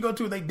pitch did you go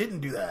to? They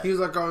didn't do that. He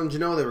was like on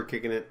Genoa. They were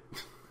kicking it.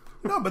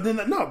 No,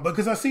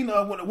 because I seen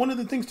one of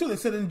the things too. They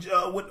said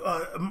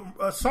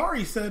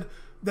Sarri said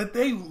that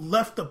they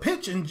left the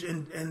pitch in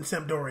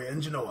Sampdoria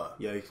in Genoa.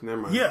 Yeah,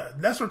 never mind. Yeah,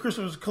 that's where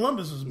Christopher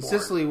Columbus was born.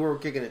 Sicily, we were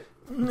kicking it.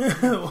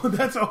 Well,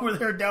 that's over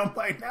there down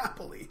by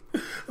Napoli,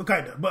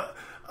 kind of. But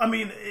I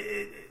mean.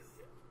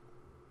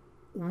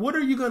 What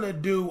are you going to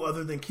do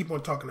other than keep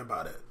on talking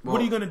about it? Well,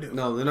 what are you going to do?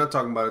 No, they're not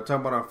talking about it. They're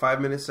talking about our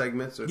 5-minute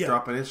segments or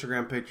dropping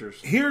Instagram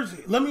pictures.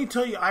 Let me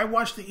tell you, I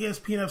watched the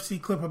ESPN FC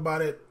clip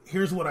about it.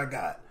 Here's what I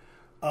got.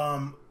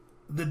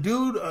 The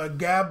dude,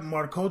 Gab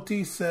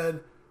Marcotti, said,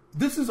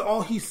 this is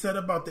all he said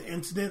about the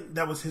incident.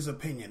 That was his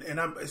opinion. And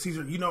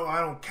Caesar, I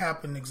don't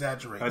cap and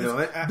exaggerate. I know.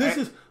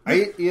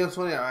 It's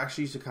funny. I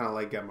actually used to kind of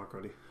like Gab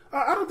Marcotti.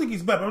 I don't think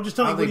he's bad, but I'm just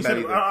telling you what he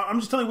said. I'm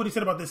just telling you what he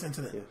said about this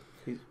incident. Yeah.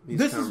 He's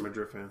kind of a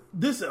Madrid fan.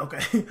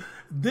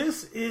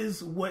 This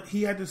is what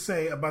he had to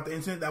say about the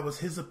incident. That was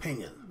his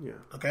opinion. Yeah.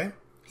 Okay.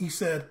 He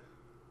said,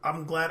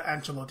 "I'm glad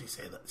Ancelotti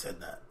said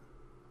that."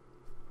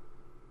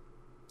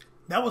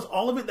 That was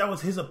all of it. That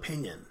was his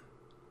opinion.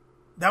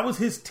 That was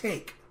his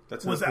take.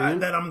 That's his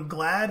opinion? That I'm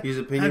glad his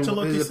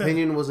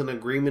opinion was an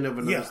agreement of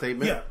another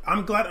statement. Yeah,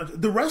 I'm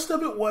glad. The rest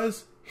of it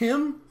was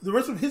him. The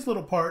rest of his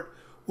little part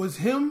was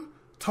him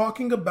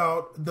talking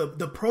about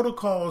the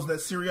protocols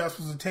that Serie A was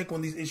supposed to take when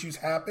these issues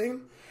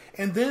happen.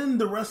 And then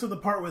the rest of the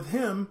part with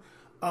him,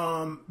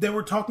 they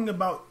were talking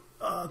about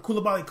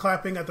Koulibaly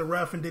clapping at the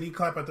ref, and did he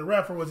clap at the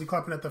ref, or was he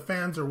clapping at the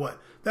fans, or what?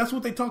 That's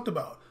what they talked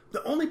about.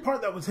 The only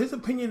part that was his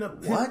opinion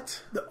of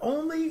the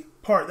only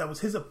part that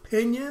was his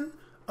opinion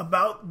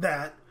about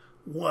that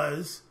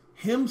was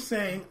him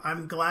saying,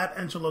 "I'm glad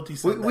Ancelotti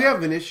said that." We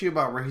have an issue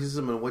about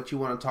racism, and what you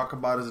want to talk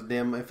about is a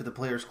damn if the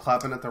player's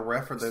clapping at the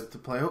ref or the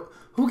player.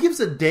 Who gives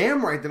a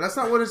damn right there? That's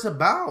not what it's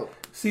about.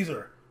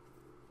 Caesar,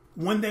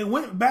 when they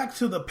went back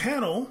to the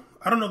panel,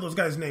 I don't know those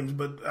guys' names,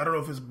 but I don't know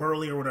if it's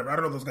Burley or whatever. I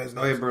don't know those guys'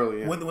 names. Oh, yeah,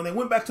 Burley, yeah. When they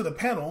went back to the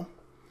panel,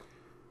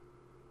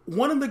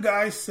 one of the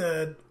guys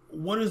said,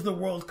 "What is the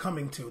world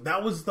coming to?"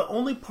 That was the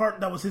only part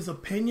that was his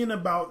opinion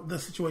about the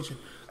situation.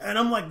 And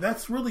I'm like,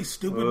 that's really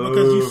stupid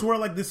because you swear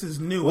like this is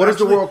new. What is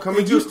the world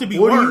coming to? It used to be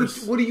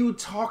worse. What are you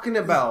talking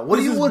about? What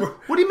do you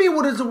mean,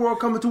 what is the world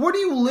coming to? Where do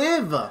you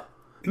live?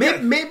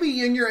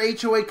 Maybe in your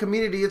HOA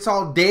community it's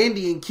all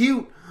dandy and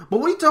cute. But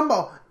what are you talking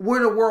about?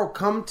 Where the world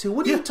come to?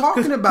 What are you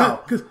talking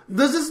about?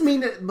 Does this mean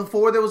that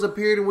before there was a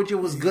period in which it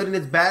was good and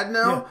it's bad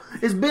now? Yeah.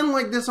 It's been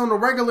like this on the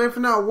regular, if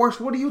not worse.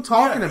 What are you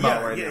talking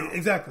about right now?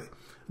 Exactly.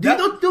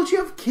 Don't you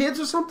have kids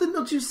or something?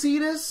 Don't you see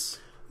this?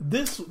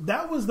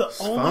 That was the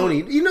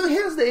only. Phony. He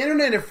has the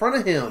internet in front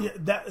of him.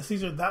 Yeah,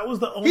 Caesar, that was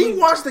the only. He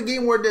watched the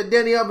game where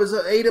Danny Alves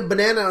ate a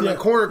banana on the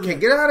corner kick.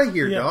 Get out of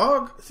here,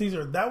 dog.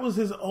 Caesar, that was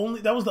his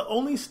only. That was the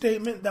only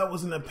statement that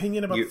was an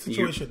opinion about the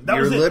situation.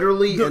 You're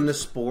literally in the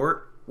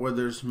sport where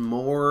there's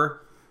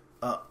more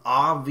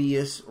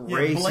obvious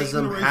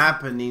racism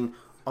happening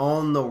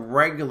on the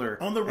regular.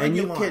 And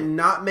you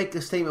cannot make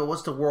a statement.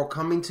 What's the world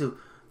coming to?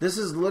 This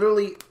is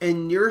literally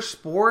in your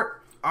sport.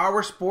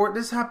 Our sport,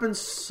 this happens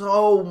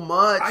so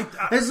much.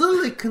 It's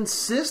literally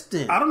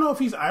consistent. I don't know if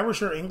he's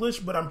Irish or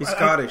English, but he's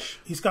Scottish.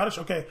 He's Scottish.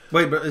 Okay.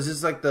 Wait, but is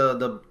this like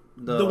the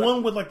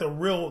one with like the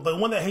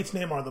one that hates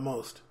Neymar the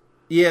most?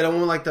 Yeah, the one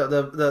with like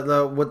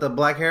the with the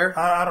black hair.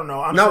 I don't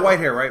know. Not white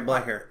hair, right?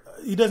 Black hair.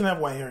 He doesn't have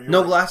white hair.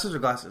 No glasses or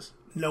glasses?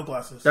 No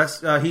glasses.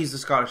 That's he's the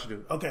Scottish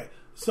dude. Okay.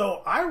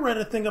 So I read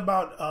a thing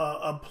about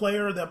a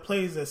player that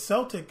plays at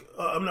Celtic.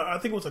 I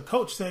think it was a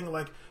coach saying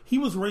like he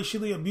was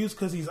racially abused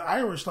because he's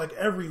Irish like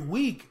every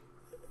week,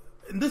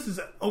 and this is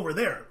over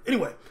there.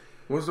 Anyway,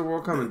 What's the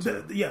world coming to?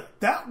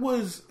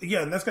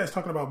 And this guy's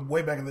talking about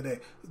way back in the day.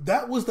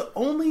 That was the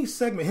only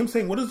segment, him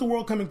saying, what is the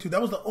world coming to?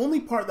 That was the only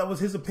part that was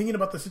his opinion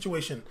about the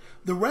situation.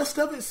 The rest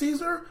of it,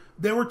 Caesar,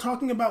 they were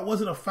talking about,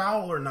 was it a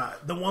foul or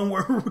not? The one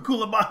where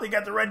Koulibaly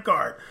got the red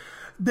card.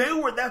 That's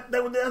what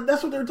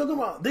they were talking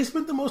about. They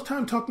spent the most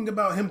time talking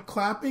about him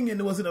clapping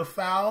and was it a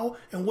foul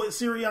and what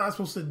Sirianni is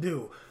supposed to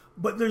do.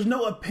 But there's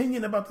no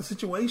opinion about the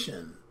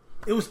situation.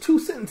 It was 2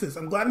 sentences.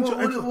 I'm glad. What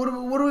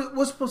are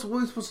we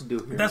supposed to do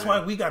here? That's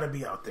why we got to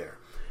be out there.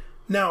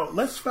 Now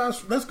let's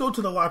go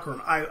to the locker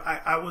room.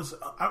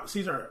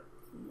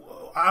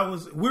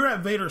 We're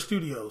at Vader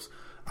Studios.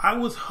 I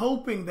was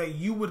hoping that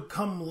you would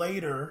come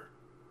later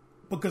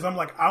because I'm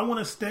like, I want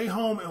to stay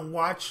home and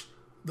watch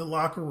the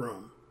locker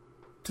room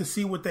to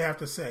see what they have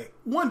to say.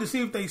 1, to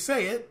see if they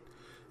say it,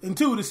 and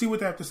 2, to see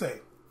what they have to say.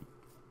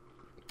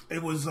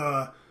 It was.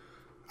 I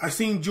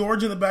seen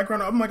George in the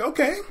background. I'm like,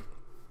 okay.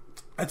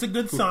 That's a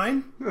good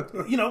sign,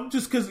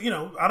 just because,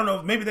 I don't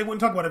know, maybe they wouldn't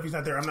talk about it if he's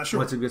not there. I'm not sure.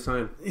 What's a good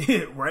sign?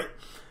 Yeah, right?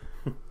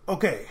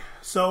 Okay,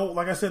 so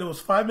like I said, it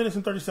was 5 minutes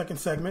and 30-second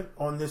segment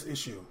on this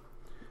issue.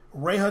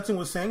 Ray Hudson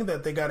was saying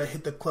that they got to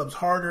hit the clubs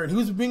harder, and he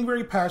was being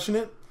very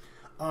passionate.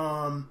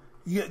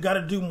 You got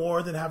to do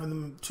more than having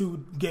them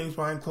 2 games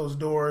behind closed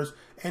doors,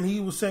 and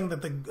he was saying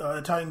that the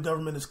Italian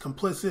government is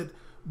complicit,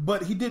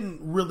 but he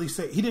didn't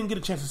get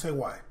a chance to say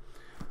why.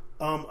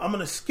 I'm going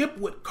to skip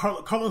what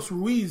Carlos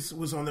Ruiz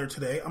was on there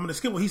today. I'm going to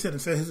skip what he said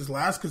and say his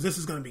last because this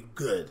is going to be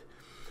good.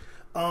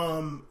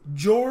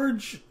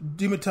 George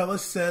DiMatteis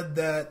said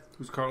that...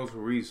 Who's Carlos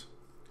Ruiz?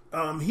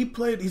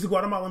 He's a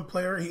Guatemalan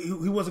player. He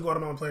was a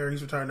Guatemalan player.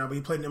 He's retired now, but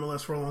he played in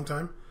MLS for a long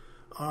time.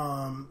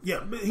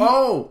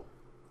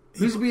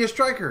 He used to be a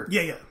striker.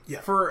 Yeah.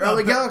 For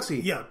LA Galaxy.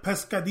 Yeah,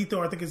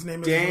 Pescadito, I think his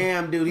name is.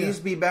 Damn, dude. He used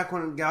to be back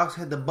when Galaxy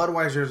had the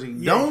Budweiser jersey.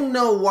 Yeah. Don't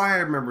know why I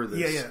remember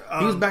this. Yeah.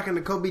 He was back in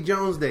the Kobe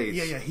Jones days.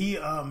 Yeah. He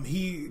Don't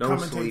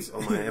sleep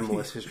on my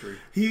MLS history.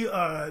 He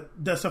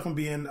does stuff on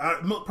beIN,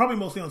 probably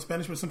mostly on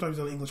Spanish, but sometimes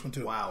on the English one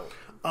too. Wow.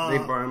 They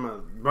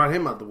brought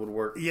him out the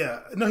woodwork.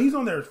 Yeah. No, he's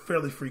on there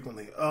fairly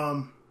frequently.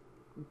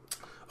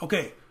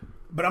 Okay.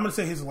 But I'm going to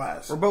say his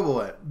last. Where Bobo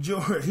at?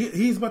 George,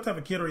 he's about to have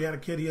a kid, or he had a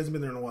kid. He hasn't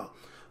been there in a while.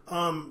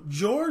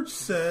 George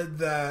said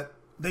that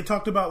they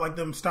talked about like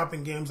them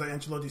stopping games, like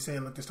Ancelotti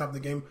saying like they stopped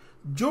the game.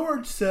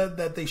 George said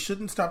that they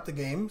shouldn't stop the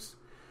games.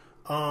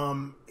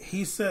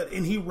 He said,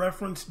 and he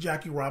referenced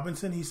Jackie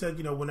Robinson. He said,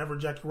 whenever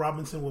Jackie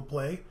Robinson would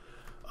play,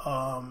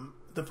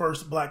 the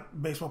first black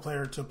baseball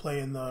player to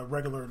play in the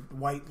regular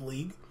white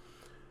league,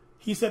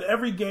 he said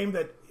every game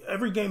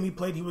he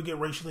played, he would get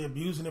racially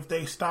abused, and if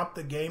they stopped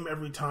the game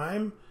every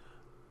time,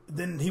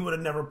 then he would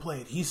have never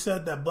played. He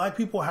said that black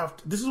people have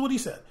to, this is what he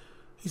said.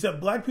 He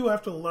said black people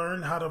have to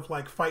learn how to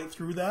like fight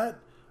through that,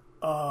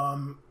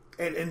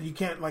 and you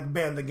can't like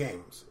ban the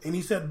games. And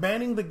he said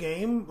banning the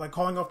game, like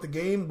calling off the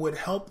game, would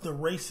help the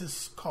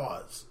racist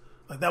cause.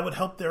 Like that would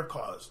help their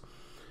cause.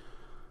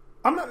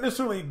 I'm not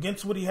necessarily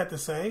against what he had to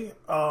say,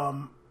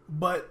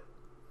 but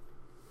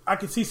I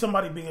could see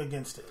somebody being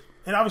against it.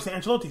 And obviously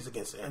Ancelotti's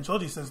against it.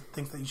 Ancelotti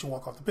thinks that you should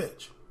walk off the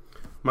pitch.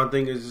 My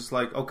thing is just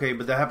like, okay,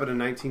 but that happened in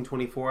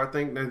 1924, I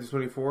think.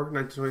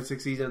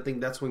 1926 season. I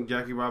think that's when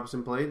Jackie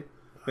Robinson played.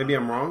 Maybe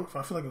I'm wrong.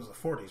 I feel like it was the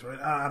 40s, right?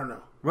 I don't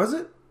know. Was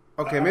it?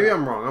 Okay, maybe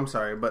I'm wrong. I'm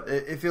sorry. But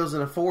it feels in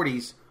the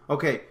 40s.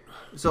 Okay,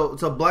 so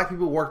black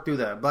people worked through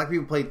that. Black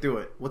people played through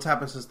it. What's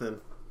happened since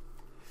then?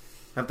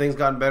 Have things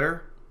gotten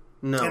better?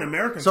 No. In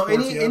American so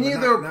sports, any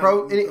of their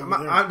pro...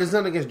 there's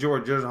nothing against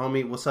George. George,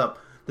 homie, what's up?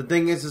 The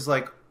thing is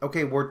like,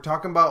 okay,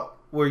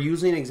 we're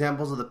using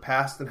examples of the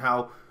past and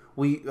how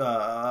we,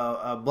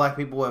 black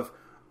people have...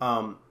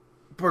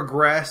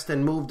 progressed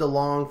and moved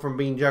along from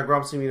being Jack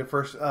Robinson being the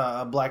first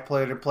black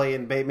player to play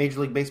in Major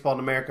League Baseball in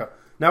America.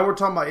 Now we're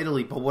talking about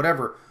Italy, but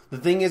whatever. The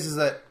thing is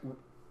that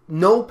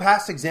no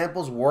past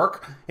examples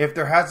work if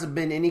there hasn't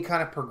been any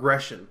kind of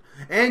progression,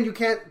 and you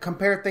can't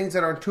compare things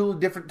that are totally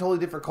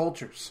different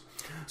cultures.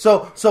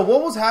 So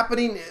what happened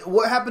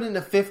in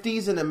the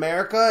 50s in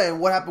America, and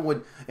what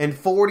happened in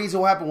 40s,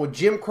 and what happened with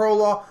Jim Crow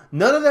law,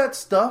 none of that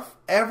stuff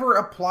ever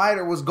applied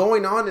or was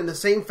going on in the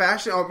same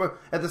fashion or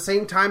at the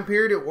same time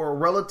period or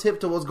relative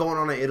to what's going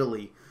on in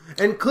Italy.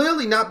 And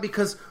clearly not,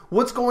 because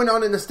what's going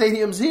on in the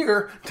stadiums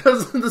here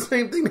doesn't the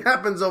same thing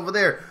happens over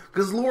there.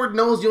 Because Lord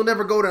knows you'll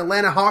never go to an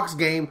Atlanta Hawks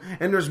game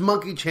and there's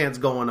monkey chants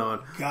going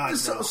on. God,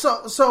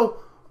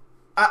 so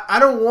I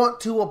don't want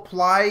to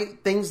apply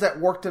things that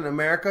worked in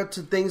America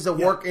to things that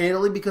work in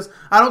Italy, because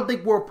I don't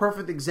think we're a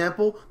perfect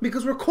example,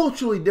 because we're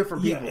culturally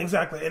different people. Yeah,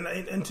 exactly.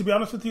 And to be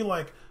honest with you,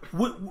 like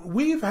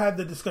we've had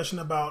the discussion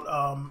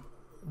about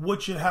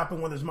what should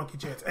happen when there's monkey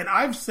chants, and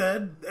I've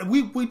said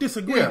we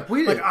disagree. Yeah,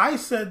 we did. Like I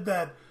said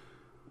that.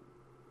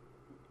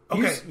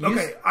 Okay.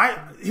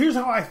 Here's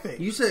how I think.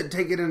 You said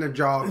take it in a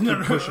jog, keep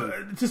pushing,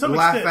 to some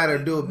laugh extent,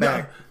 at it, do it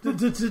back.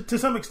 To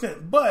some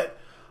extent, but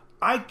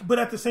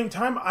at the same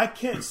time, I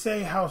can't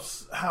say how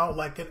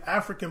like an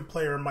African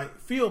player might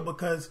feel,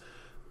 because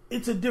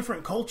it's a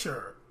different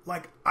culture.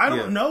 Like, I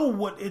don't know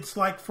what it's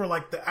like for,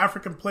 like, the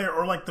African player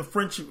or, like, the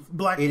French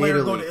black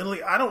player going to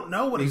Italy. I don't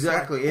know what it's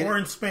like. Or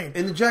in Spain.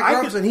 And Jack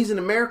Robinson, he's an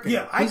American.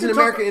 Yeah, he's an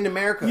American in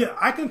America. Yeah,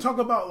 I can talk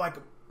about, like,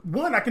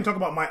 I can talk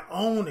about my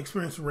own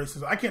experience with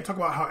racism. I can't talk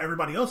about how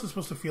everybody else is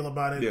supposed to feel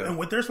about it and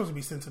what they're supposed to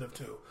be sensitive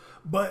to.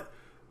 But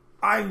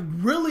I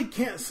really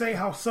can't say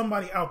how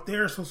somebody out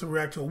there is supposed to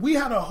react to it. We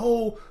had a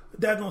whole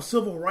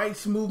civil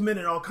rights movement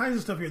and all kinds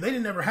of stuff here. They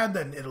didn't never had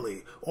that in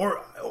Italy,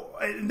 or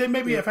they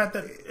maybe have had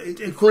that.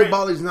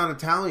 Koulibaly's not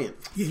Italian.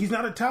 He's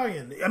not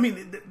Italian. I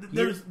mean,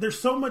 there's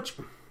so much.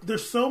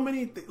 There's so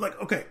many.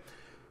 Like, okay,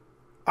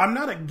 I'm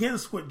not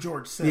against what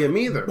George said. Yeah,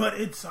 me either.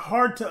 But it's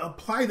hard to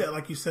apply that,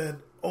 like you said,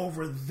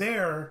 over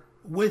there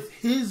with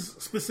his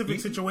specific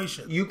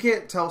situation. You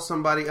can't tell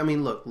somebody. I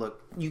mean,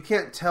 look. You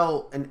can't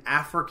tell an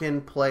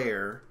African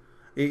player.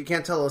 You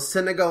can't tell a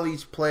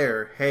Senegalese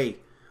player, hey,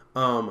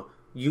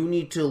 you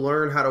need to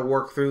learn how to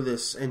work through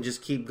this and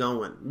just keep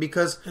going,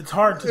 because it's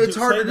hard to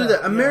do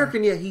that.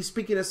 American, he's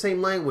speaking the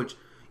same language.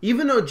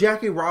 Even though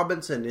Jackie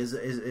Robinson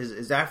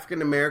is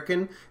African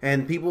American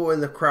and people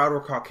in the crowd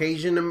were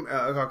Caucasian, and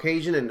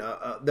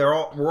they're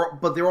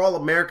all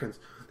Americans.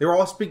 They're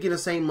all speaking the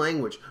same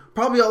language.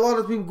 Probably a lot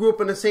of people grew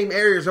up in the same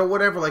areas or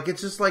whatever. Like,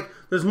 it's just like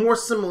there's more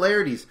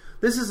similarities.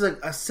 This is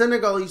a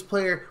Senegalese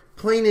player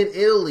playing in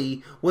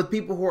Italy with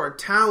people who are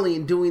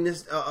Italian doing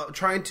this,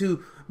 trying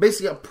to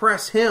basically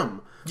oppress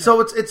him. Yeah.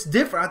 So it's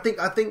different.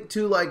 I think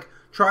to like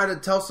try to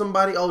tell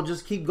somebody, oh,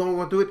 just keep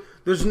going through it.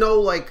 There's no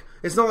like.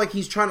 It's not like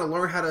he's trying to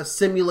learn how to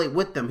simulate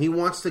with them. He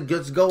wants to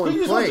just go and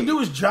play. He wants to do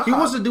his job. He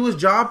wants to do his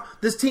job.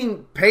 This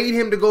team paid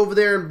him to go over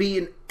there and be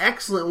an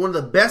excellent, one of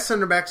the best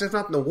center backs, if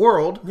not in the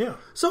world. Yeah.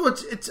 So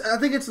it's. I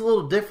think it's a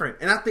little different,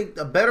 and I think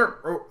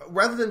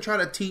rather than try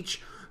to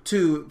teach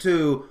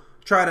to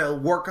try to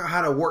work out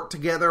how to work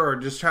together or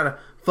just try to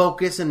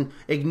focus and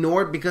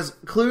ignore it, because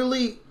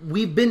clearly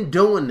we've been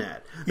doing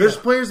that. There's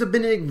players that have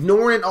been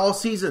ignoring it all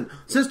season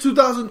since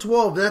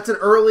 2012. That's an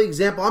early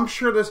example. I'm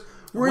sure there's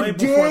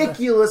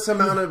ridiculous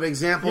amount of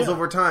examples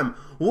over time.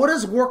 What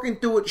has working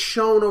through it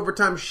shown over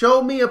time?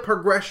 Show me a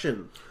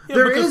progression.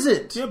 There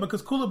isn't. Yeah,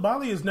 because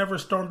Koulibaly has never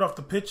stormed off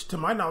the pitch, to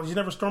my knowledge. He's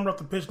never stormed off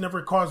the pitch,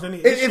 never caused any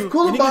issue. If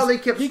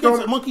Koulibaly he gets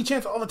a monkey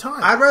chance all the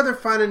time. I'd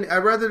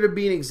rather there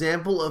be an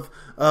example of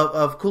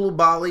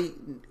Koulibaly,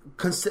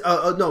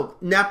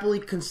 Napoli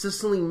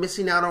consistently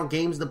missing out on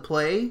games to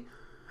play,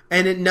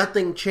 and it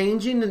nothing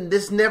changing, and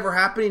this never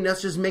happening.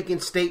 That's just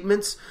making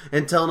statements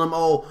and telling them,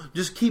 "Oh,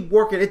 just keep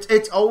working."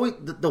 It's always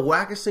the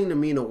wackest thing to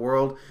me in the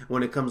world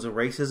when it comes to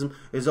racism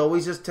is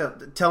always just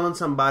telling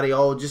somebody,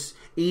 "Oh, just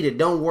eat it.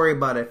 Don't worry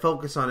about it.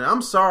 Focus on it."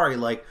 I'm sorry,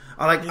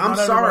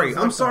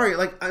 I'm sorry.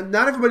 Like,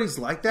 not everybody's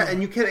like that,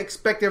 and you can't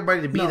expect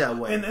everybody to be that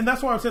way. And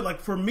that's why I said,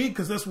 like, for me,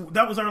 because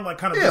that was our like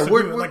kind of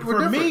disagreement. Like,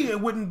 for me,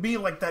 it wouldn't be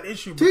like that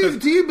issue. To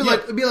you, be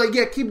like,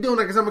 yeah, keep doing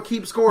it because I'm gonna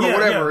keep scoring or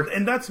whatever. Yeah.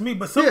 And that's me,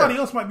 but somebody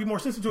else might be more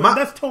sensitive to it. And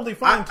that's totally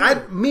fine too. I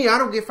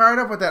don't get fired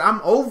up with that.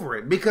 I'm over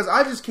it because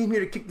I just came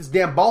here to kick this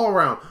damn ball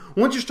around.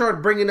 Once you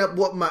start bringing up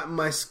what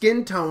my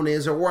skin tone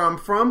is or where I'm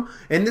from,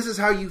 and this is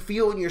how you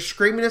feel, and you're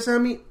screaming this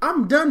at me,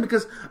 I'm done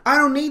because I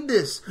don't need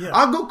this. Yeah.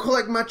 I'll go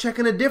collect my check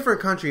in a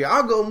different country.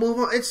 I'll go move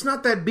on. It's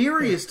not that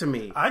serious to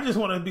me. I just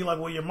want to be like,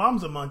 well, your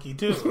mom's a monkey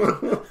too.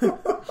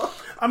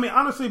 I mean,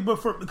 honestly,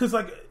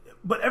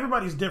 but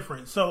everybody's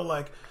different. So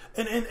like,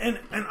 and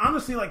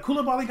honestly, like,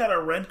 Koulibaly got a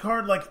red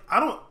card. Like,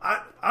 I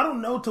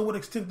don't know to what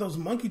extent those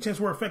monkey chants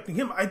were affecting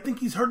him. I think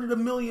he's heard it a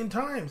million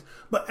times.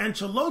 But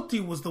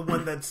Ancelotti was the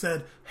one that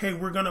said, "Hey,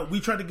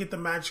 we tried to get the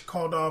match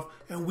called off,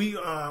 and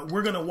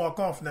we're gonna walk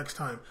off next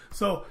time."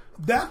 So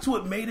that's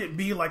what made it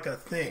be like a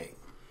thing.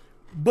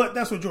 But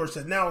that's what George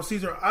said. Now,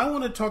 Caesar, I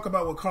want to talk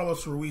about what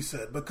Carlos Ruiz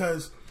said,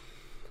 because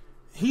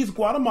he's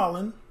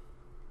Guatemalan.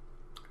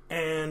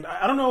 And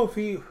I don't know if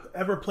he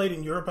ever played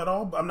in Europe at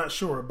all. I'm not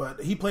sure,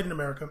 but he played in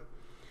America.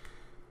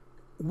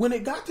 When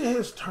it got to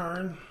his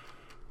turn,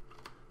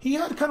 he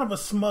had kind of a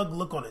smug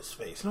look on his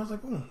face. And I was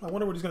like, I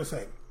wonder what he's going to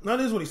say. Now,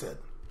 this is what he said.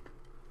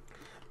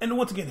 And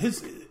once again,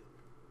 his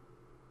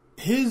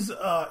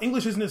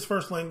English isn't his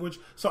first language,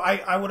 so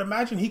I would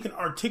imagine he can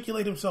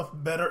articulate himself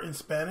better in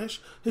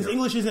Spanish. His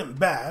English isn't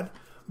bad,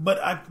 but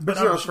it's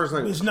not his first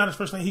language. It's not his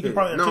first language. He can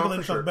probably articulate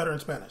himself better in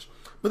Spanish.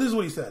 But this is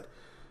what he said.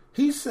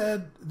 He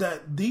said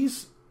that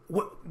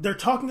they're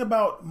talking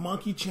about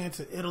monkey chants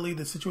in Italy,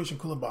 the situation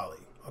Koulibaly,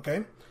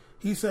 okay?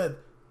 He said,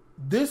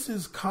 this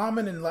is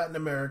common in Latin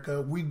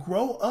America. We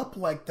grow up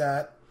like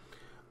that,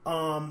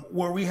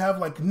 where we have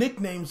like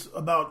nicknames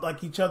about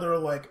like each other,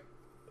 like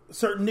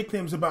certain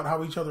nicknames about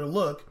how each other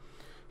look.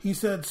 He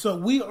said, so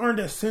we aren't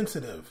as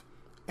sensitive.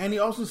 And he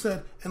also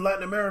said, in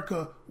Latin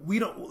America,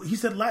 he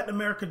said Latin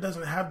America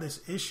doesn't have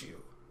this issue.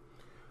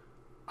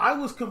 I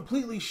was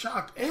completely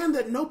shocked, and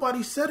that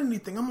nobody said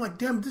anything. I'm like,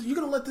 damn, you're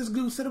going to let this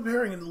dude sit up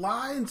here and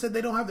lie and said they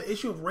don't have the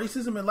issue of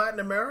racism in Latin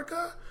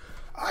America?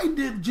 I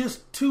did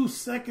just 2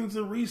 seconds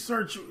of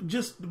research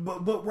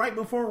but right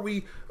before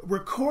we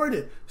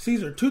recorded.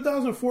 Caesar,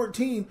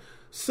 2014,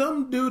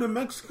 some dude in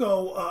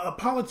Mexico, a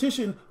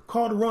politician,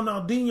 called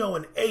Ronaldinho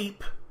an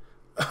ape.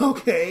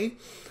 Okay.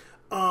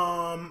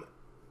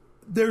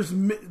 there's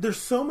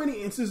so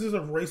many instances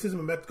of racism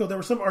in Mexico. There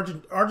was some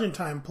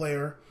Argentine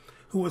player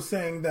who was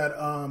saying that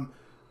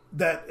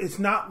that it's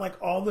not like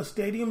all the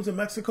stadiums in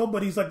Mexico,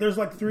 but he's like, there's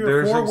like 3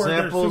 or 4 where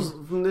there's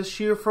from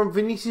this year from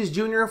Vinicius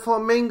Jr. and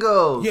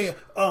Flamingos. Yeah.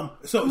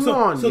 So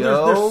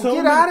there's so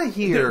get out of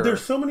here.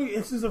 There's so many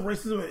instances of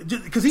racism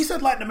because he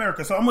said Latin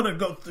America, so I'm going to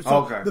go.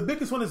 Okay. The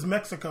biggest one is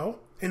Mexico,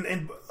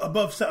 and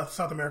above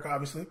South America,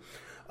 obviously.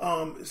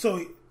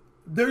 So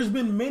there's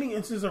been many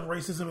instances of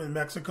racism in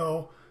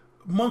Mexico,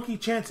 Monkey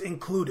Chance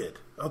included.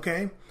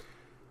 Okay.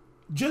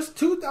 Just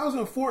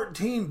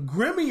 2014,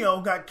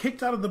 Grêmio got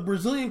kicked out of the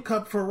Brazilian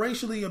Cup for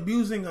racially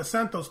abusing a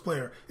Santos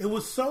player. It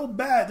was so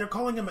bad, they're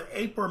calling him an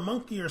ape or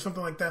monkey or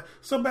something like that.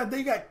 So bad,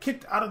 they got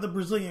kicked out of the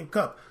Brazilian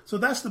Cup. So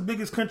that's the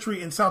biggest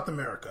country in South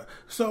America.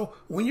 So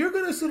when you're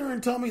going to sit here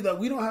and tell me that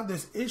we don't have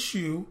this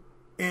issue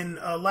in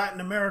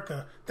Latin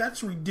America,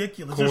 that's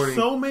ridiculous. Corny. There's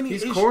so many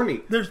issues. He's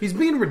corny. He's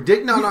being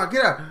ridiculous. No,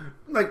 get out.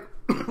 Like,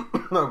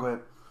 no, go ahead.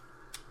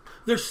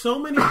 There's so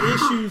many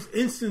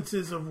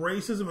instances of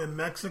racism in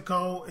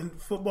Mexico in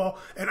football,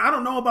 and I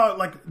don't know about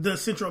like the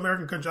Central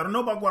American country. I don't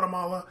know about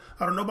Guatemala.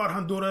 I don't know about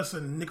Honduras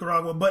and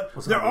Nicaragua, but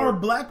there are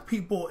black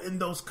people in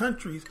those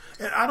countries,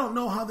 and I don't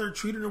know how they're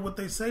treated or what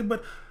they say.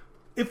 But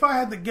if I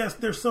had to guess,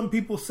 there's some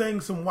people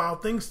saying some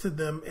wild things to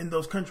them in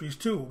those countries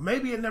too.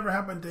 Maybe it never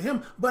happened to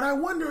him, but I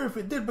wonder if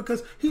it did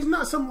because he's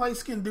not some light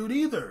skinned dude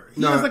either.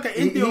 He has like an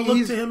Indio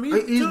look to him.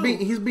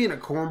 He's being a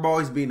cornball.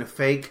 He's being a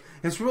fake.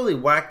 It's really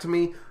whack to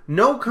me.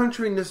 No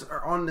country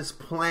on this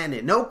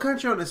planet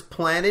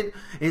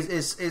is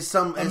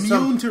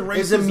immune to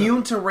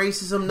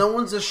racism. No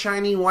one's a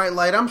shining white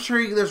light. I'm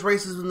sure there's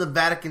racism in the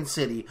Vatican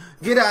City.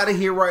 Get out of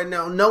here right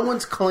now. No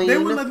one's clean. They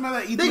wouldn't let me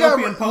that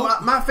Ethiopian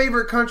Pope. My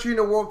favorite country in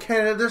the world,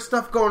 Canada. There's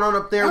stuff going on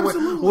up there with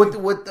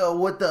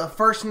the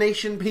First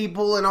Nation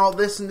people and all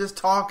this and this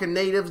talk and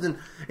natives and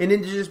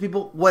indigenous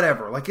people.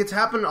 Whatever. Like it's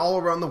happening all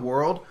around the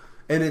world,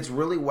 and it's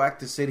really whack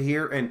to sit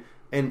here and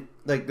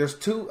like there's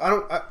two.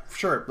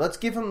 Sure. Let's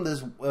give him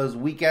this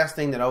weak ass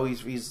thing that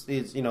always he's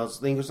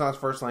English not his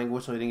first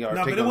language, so he didn't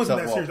articulate himself. No, but it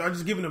wasn't that serious. I'm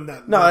just giving him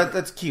that. No,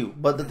 that's cute.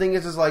 But the thing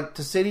is like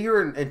to sit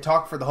here and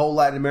talk for the whole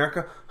Latin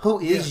America. Who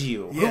is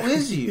you? Yeah. Who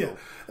is you? Yeah.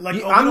 Like we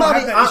don't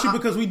have that issue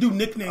because we do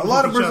nicknames. A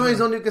lot of Brazilians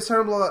don't get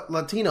concerned about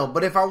Latino.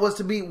 But if I was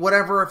to be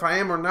whatever, if I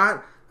am or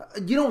not.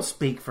 You don't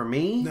speak for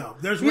me. No,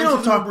 there's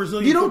racism in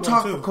Brazilian You don't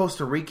talk too. for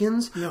Costa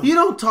Ricans. No. You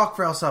don't talk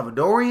for El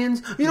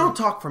Salvadorians. You don't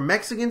talk for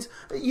Mexicans.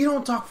 You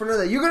don't talk for none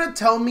of that. You're going to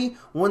tell me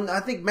when I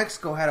think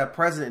Mexico had a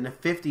president in the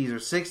 50s or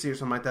 60s or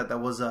something like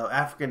that was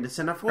African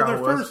descent. I forgot their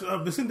first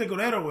Vicente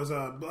Guerrero was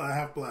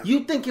half black.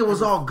 You think it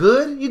was all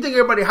good? You think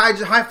everybody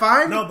high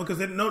five? No, because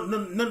let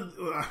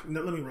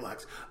me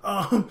relax.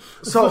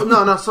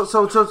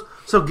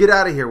 So get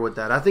out of here with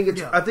that. I think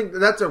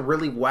that's a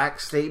really whack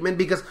statement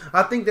because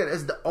I think that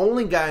as the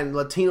only guy in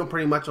Latino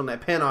pretty much on that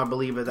panel, I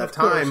believe at that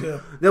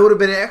time, there would have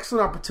been an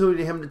excellent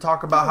opportunity for him to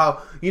talk about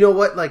how, you know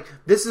what, like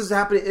this is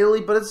happening in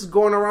Italy, but this is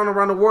going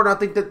around the world. I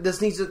think that this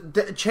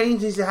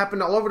change needs to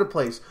happen all over the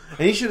place. And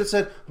he should have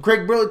said,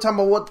 Craig Burley talking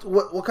about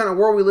what kind of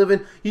world we live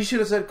in. You should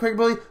have said, Craig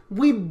Burley,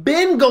 we've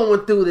been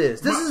going through this.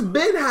 This has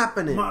been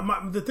happening.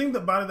 The thing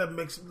about it that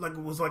makes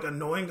was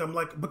annoying. I'm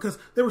like, because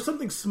there was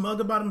something smug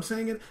about him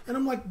saying it, and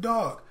I'm like,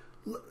 dog,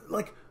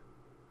 like.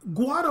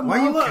 Guatemala. Why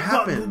are you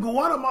capping?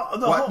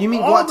 Guatemala. You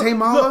mean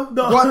Guatemala?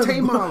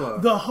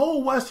 Guatemala. The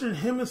whole Western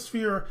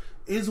Hemisphere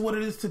is what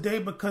it is today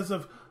because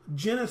of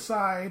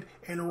genocide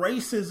and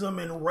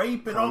racism and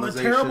rape and all the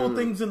terrible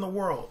things in the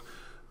world.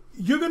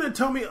 You're going to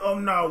tell me, oh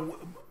no,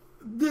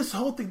 this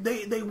whole thing,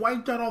 they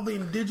wiped out all the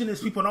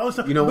indigenous people and all this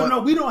stuff. You know what?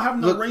 No, we don't have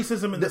no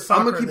racism in the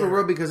soccer. I'm going to keep it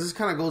real because this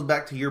kind of goes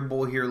back to your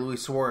boy here,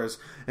 Luis Suarez,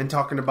 and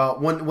talking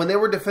about when they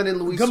were defending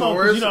Luis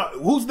Suarez.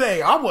 Who's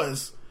they? I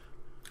was.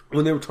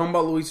 When they were talking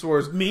about Luis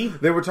Suarez,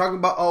 they were talking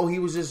about he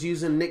was just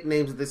using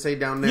nicknames that they say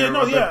down there. And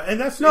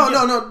that's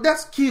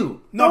that's cute.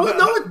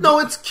 No,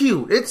 it's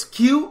cute. It's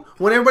cute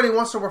when everybody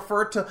wants to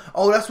refer to.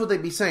 That's what they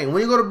be saying.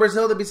 When you go to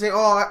Brazil, they be saying,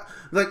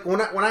 like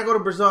when I go to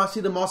Brazil, I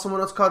see them all.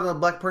 Someone else called a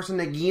black person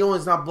that Guillaume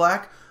is not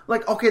black.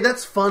 Like, okay,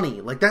 that's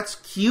funny. Like, that's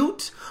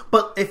cute.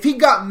 But if he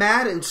got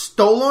mad and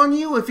stole on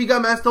you,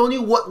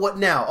 what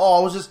now?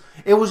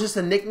 It was just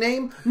a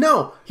nickname?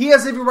 No. He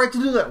has every right to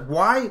do that.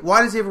 Why?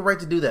 Why does he have a right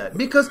to do that?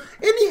 Because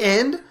in the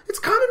end, it's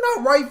kind of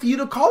not right for you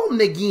to call him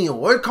Neguinho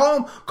or call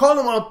him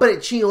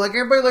Perechinho, like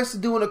everybody likes to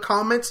do in the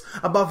comments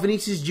about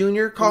Vinicius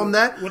Jr. Call him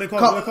that. What they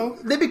call him?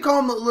 They be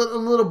calling him a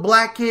little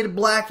black kid,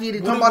 blackie. They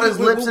talk about his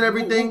lips and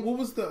everything. What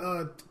was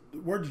the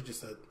word you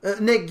just said?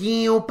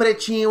 Neguinho,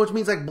 Perechinho, which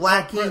means like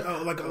blackie.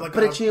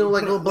 Perechinho,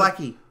 like little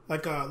blackie.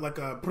 Like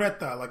a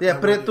preta.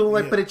 Preto,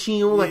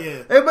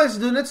 Perechinho. Everybody's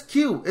doing it's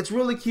cute. It's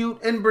really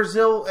cute. In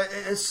Brazil,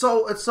 it's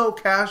so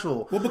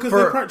casual. Well, because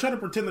they try to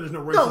pretend that there's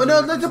no racism. No,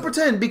 let's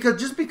pretend.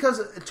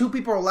 Because two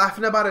people are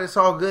laughing about it, it's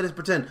all good. It's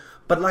pretend.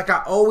 But like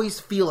I always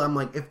feel, I'm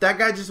like, if that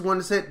guy just wanted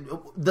to say,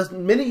 the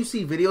minute you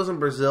see videos in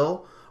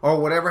Brazil or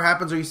whatever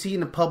happens, or you see in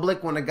the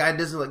public when a guy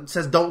doesn't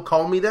says, "Don't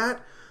call me that,"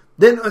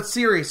 then it's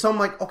serious. So I'm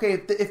like,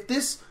 okay, if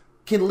this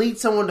can lead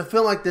someone to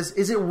feel like this,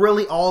 is it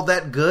really all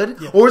that good?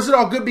 Yeah. Or is it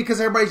all good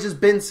because everybody's just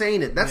been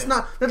saying it? That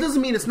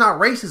doesn't mean it's not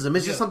racism.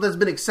 It's just something that's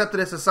been accepted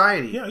in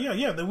society. Yeah.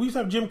 We used to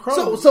have Jim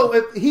Crow. So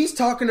if he's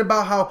talking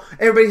about how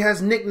everybody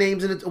has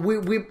nicknames and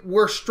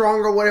we're strong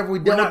or whatever,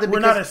 we're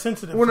not as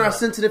sensitive. We're not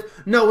sensitive.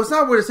 No, it's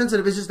not we're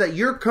sensitive. It's just that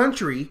your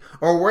country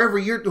or wherever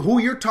who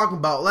you're talking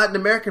about, Latin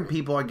American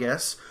people, I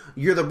guess,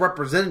 you're the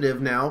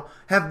representative now,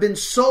 have been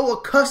so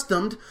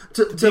accustomed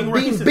to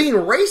being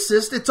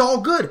racist, it's all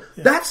good.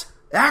 Yeah. That's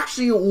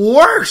actually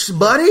worse,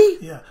 buddy.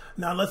 Yeah.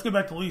 Now let's get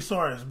back to Luis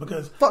Suarez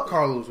because fuck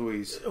Carlos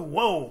Ruiz.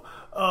 Whoa.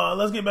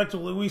 Let's get back to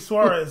Luis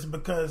Suarez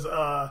because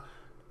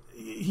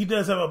he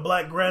does have a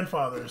black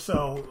grandfather.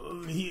 So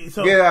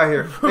get out of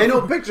here. Ain't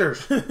no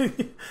pictures.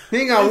 He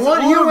ain't got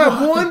one. You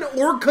have one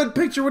Orkut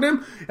picture with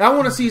him. I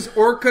want to see his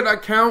Orkut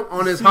account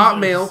on his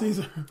Hotmail.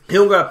 He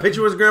don't got a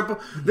picture of his grandpa.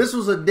 This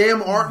was a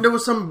damn art. There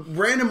was some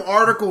random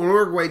article in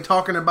Uruguay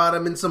talking about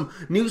him in some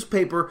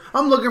newspaper.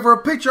 I'm looking for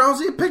a picture. I don't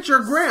see a picture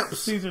of Gramps.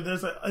 Caesar,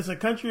 it's a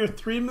country of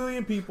 3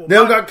 million people. They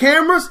don't got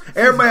cameras.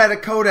 Everybody had a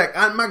Kodak.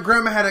 My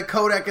grandma had a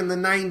Kodak in the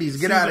 90s.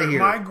 Get out of here.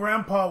 My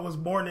grandpa was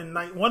born in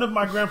one of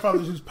my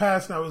grandfathers who's passed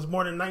now was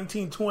born in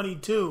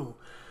 1922.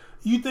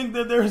 You think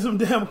that there's some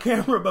damn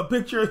camera, but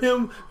picture of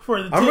him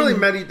for the. I'm really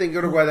mad you think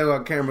Uruguay they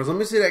got cameras. Let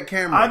me see that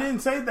camera. I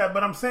didn't say that,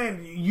 but I'm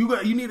saying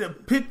you need a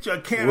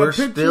picture. We're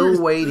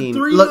still waiting.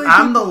 Look,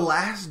 I'm the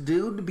last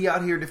dude to be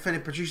out here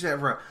defending Patricia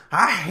Evra.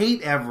 I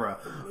hate Evra,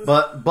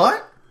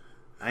 but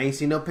I ain't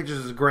seen no pictures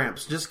of his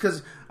Gramps. Just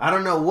because I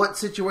don't know what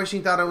situation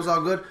he thought it was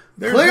all good.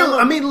 Clearly,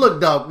 I mean, look,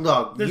 dog.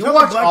 You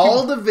watch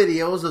all the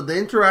videos of the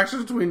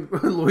interactions between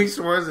Luis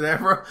Suarez and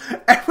Evra.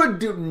 Evra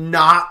do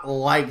not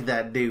like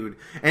that dude,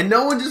 and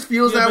no one just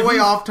feels that way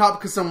off top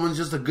because someone's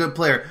just a good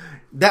player.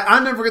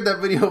 I never forget that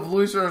video of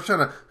Luis Suarez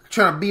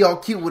trying to be all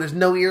cute with his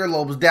no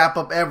earlobes, dap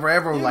up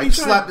Evra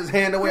slapped his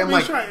hand away. I'm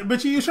like,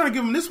 but you trying to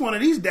give him this one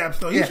of these daps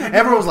though. Yeah,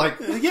 Evra was like,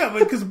 yeah, but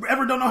because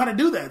Evra don't know how to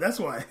do that.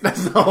 That's why.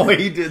 That's the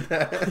way he did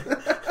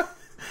that.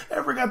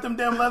 Ever got them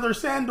damn leather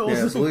sandals?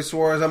 Yeah, Luis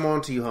Suarez, I'm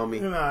on to you,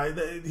 homie. Nah,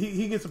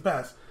 he gets a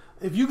pass.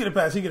 If you get a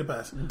pass, he get a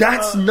pass.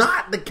 That's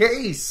not the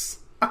case.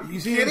 You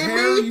seen his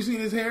hair? You seen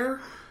his hair?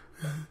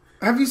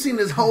 Have you seen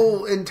his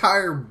whole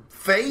entire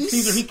face?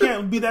 Caesar, he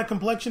can't be that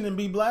complexion and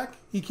be black.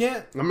 He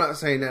can't. I'm not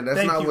saying that.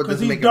 That's not what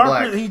doesn't make it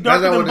black. He's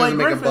darker than Blake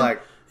Griffin.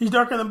 Black. He's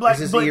darker than Blake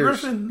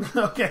Griffin.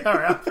 Okay, all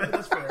right,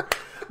 that's fair.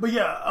 But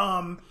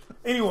yeah,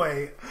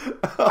 anyway,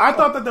 I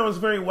thought that was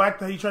very whack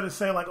that he tried to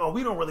say like, "Oh,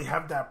 we don't really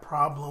have that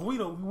problem. We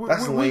don't."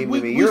 That's lame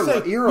to me.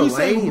 We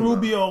say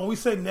Rubio and we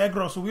say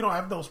Negro, so we don't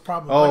have those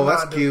problems. Oh, like,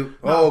 that's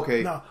cute. No,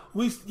 okay. No,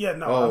 we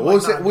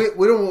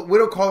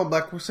don't call him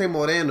black. We say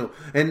Moreno,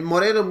 and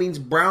Moreno means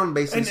brown,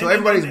 basically. So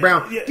everybody's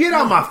brown. Get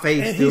out my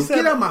face, dude.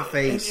 Get out my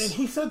face. And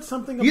he said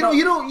something about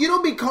you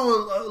don't be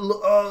calling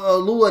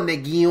Lula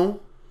Neguinho.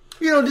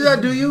 You don't do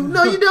that, do you?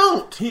 No, you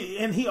don't.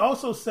 He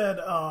also said,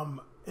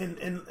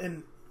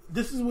 and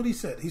this is what he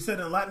said. He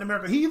said in Latin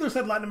America, he either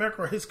said Latin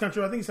America or his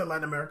country. I think he said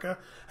Latin America.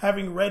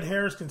 Having red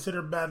hair is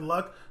considered bad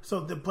luck, so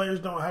the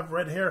players don't have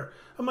red hair.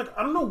 I'm like,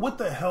 I don't know what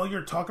the hell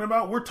you're talking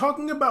about. We're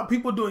talking about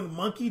people doing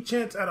monkey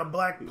chants at a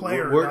black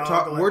player.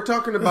 We're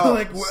talking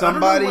about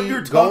somebody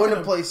going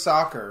to play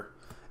soccer.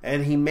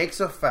 And he makes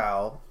a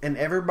foul, and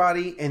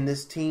everybody in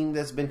this team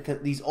that's been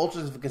these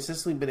ultras have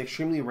consistently been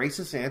extremely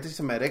racist and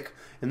anti-Semitic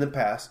in the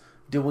past,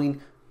 doing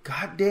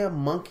goddamn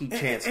monkey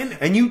chants.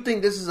 And you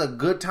think this is a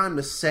good time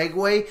to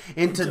segue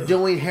into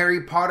doing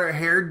Harry Potter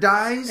hair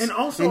dyes and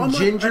also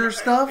ginger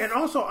stuff? And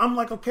also, I'm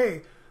like,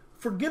 okay,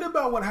 forget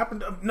about what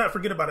happened. Not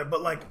forget about it,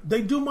 but like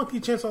they do monkey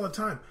chants all the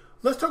time.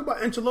 Let's talk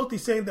about Ancelotti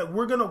saying that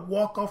we're going to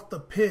walk off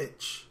the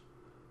pitch.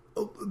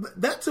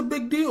 That's a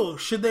big deal.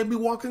 Should they be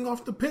walking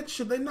off the pitch?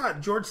 Should they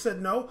not? George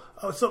said no.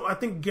 So I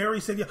think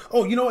Gary said yeah.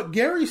 Oh, you know what?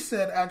 Gary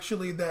said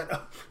actually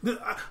that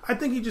I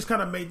think he just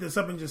kind of made this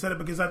up and just said it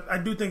because I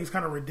do think it's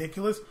kind of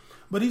ridiculous.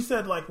 But he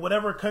said like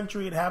whatever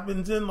country it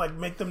happens in, like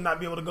make them not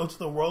be able to go to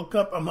the World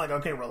Cup. I'm like,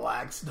 okay,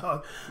 relax,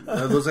 dog.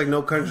 It looks like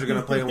no country's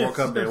going to play a World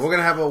Cup there. We're going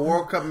to have a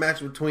World Cup match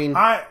between.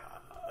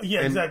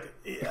 Exactly.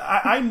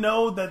 I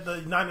know that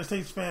the United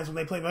States fans, when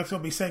they play Mexico,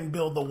 will be saying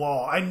 "build the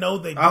wall." I know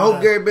they do. I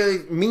hope Gary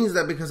Bailey means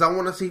that because I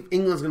want to see if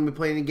England's going to be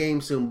playing a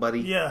game soon, buddy.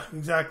 Yeah,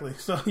 exactly.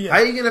 So yeah, how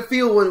are you going to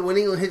feel when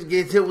England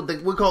gets hit with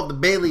we call it the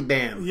Bailey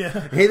Band?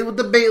 Yeah, hit it with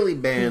the Bailey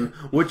Band.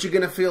 What you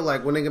going to feel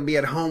like when they're going to be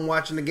at home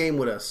watching the game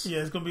with us? Yeah,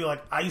 it's going to be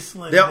like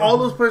Iceland. All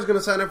those players are going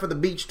to sign up for the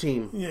beach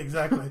team. Yeah,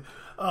 exactly.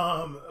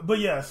 But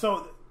yeah,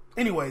 so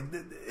anyway,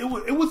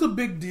 it was a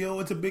big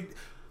deal. It's a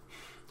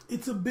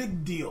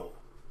big deal.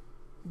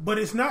 But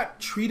it's not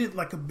treated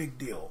like a big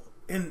deal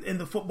in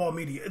the football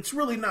media. It's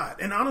really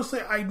not. And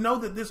honestly, I know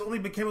that this only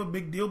became a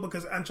big deal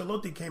because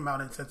Ancelotti came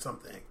out and said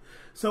something.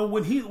 So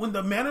when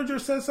the manager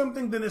says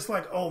something, then it's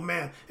like, oh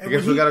man. And I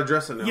guess we got to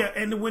address it now. Yeah,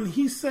 and when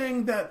he's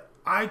saying that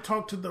I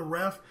talked to the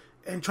ref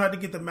and tried to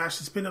get the match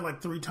suspended like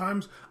 3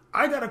 times,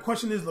 I got a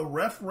question. Is the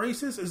ref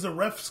racist? Is the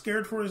ref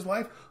scared for his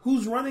life?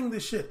 Who's running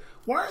this shit?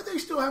 Why are they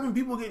still having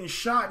people getting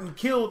shot and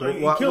killed or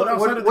killed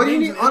outside of the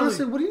games?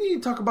 Honestly, what do you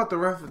need to talk about the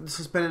ref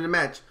suspending the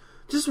match?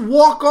 Just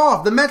walk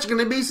off. The match is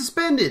going to be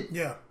suspended.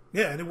 Yeah.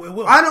 Yeah, it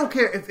will. I don't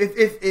care if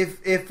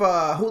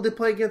who they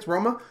play against,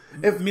 Roma?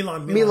 If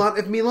Milan.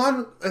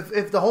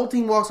 If the whole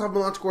team walks off,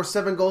 Milan scores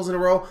 7 goals in a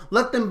row.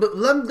 Let them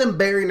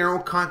bury in their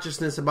own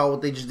consciousness about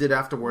what they just did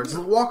afterwards.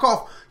 Walk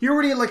off. You're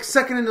already like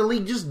second in the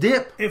league. Just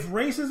dip. If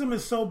racism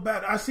is so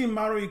bad, I see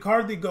Mauro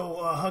Icardi go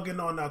hugging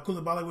on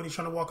Koulibaly when he's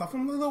trying to walk off.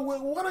 I'm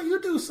like, why don't you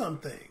do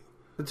something?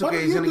 It's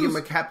okay. He's going to give him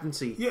a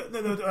captaincy. Yeah,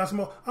 that's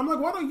more. I'm like,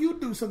 why don't you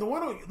do something? Why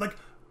don't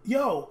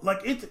you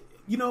it's.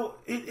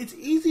 It's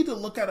easy to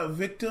look at a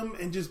victim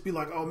and just be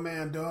like, "Oh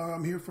man, dog,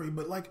 I'm here for you."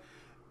 But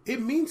it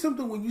means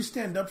something when you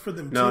stand up for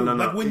them too. No.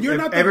 Like when you're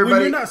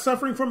not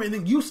suffering from it, and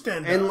then you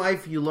stand up. In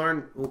life, you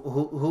learn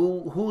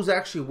who's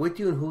actually with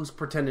you and who's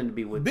pretending to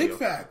be with you. Big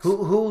facts.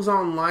 Who's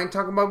online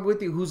talking about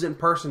with you, who's in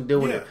person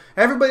doing it.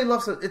 Everybody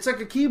loves it. It's like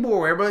a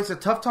keyboard. Everybody's a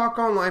tough talk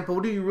online, but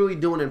what are you really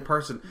doing in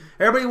person?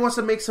 Everybody wants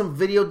to make some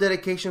video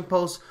dedication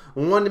posts,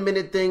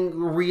 1-minute thing,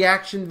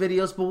 reaction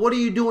videos, but what are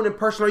you doing in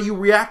person? Are you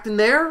reacting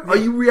there? Are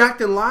you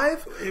reacting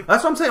live?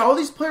 That's what I'm saying. All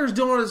these players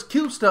doing all this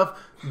cute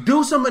stuff.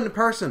 Do something in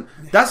person.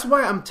 That's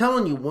why I'm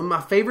telling you, one of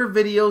my favorite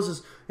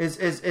videos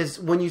is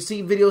when you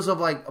see videos of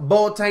like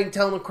Boateng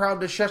telling the crowd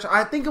to shush.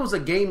 I think it was a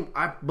game.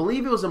 I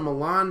believe it was a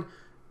Milan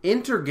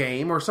Inter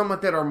game or something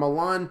like that, or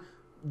Milan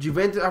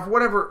Juventus, or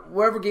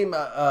whatever game.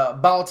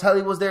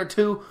 Balotelli was there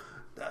too.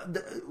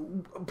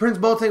 Prince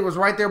Boateng was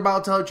right there,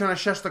 Balotelli trying to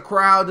shush the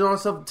crowd and all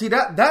that stuff. See,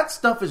 that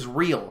stuff is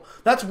real.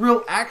 That's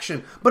real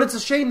action. But it's a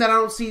shame that I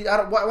don't see.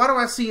 Why do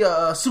I see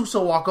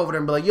Suso walk over there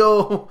and be like,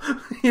 "Yo,"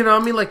 you know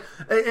what I mean? Like,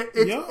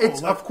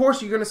 of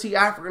course you're going to see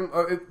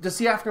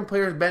African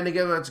players band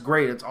together. That's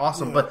great. It's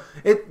awesome. Yeah.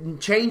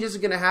 But change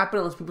isn't going to happen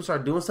unless people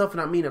start doing stuff.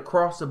 And I mean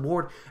across the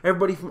board,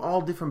 everybody from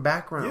all different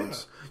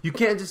backgrounds. Yeah. You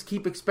can't just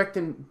keep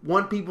expecting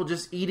one people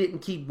just eat it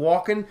and keep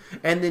walking,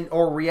 and then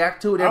or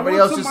react to it. Everybody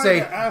else just say,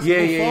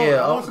 "Yeah."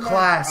 Oh,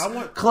 class,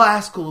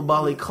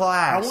 Koulibaly,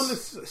 class. I want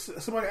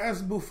somebody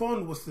ask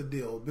Buffon what's the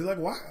deal. Be like,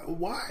 why?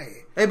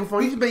 Hey,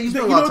 Buffon, you spent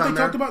a lot of time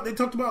there. They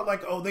talked about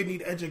like, oh, they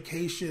need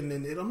education,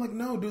 and I'm like,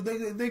 no, dude,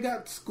 they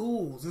got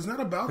schools. It's not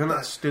about They're that.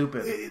 Not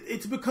stupid.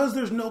 It's because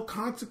there's no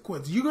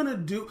consequence. You're gonna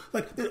do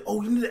like,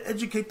 oh, you need to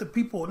educate the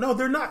people. No,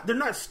 they're not. They're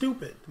not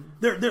stupid.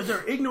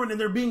 They're ignorant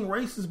and they're being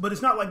racist, but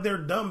it's not like they're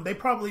dumb. They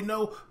probably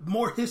know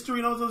more history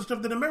and all this other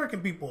stuff than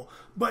American people,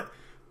 but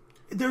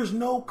there's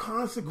no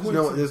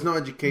consequences. There's no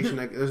education.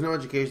 There's no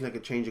education that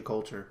could change a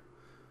culture.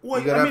 Well,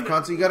 you gotta have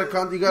content. You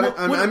gotta.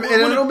 I'm not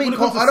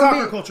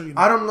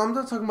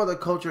talking about the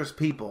culture as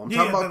people. I'm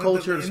talking about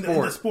culture as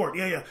sport. The sport,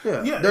 yeah.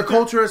 Their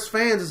culture as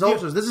fans, as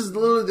ultras. This is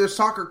literally their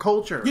soccer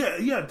culture.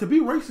 Yeah. To be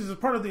racist is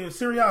part of the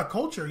Serie A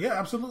culture. Yeah,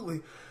 absolutely.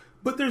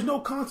 But there's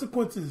no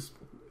consequences.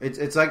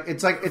 It's like a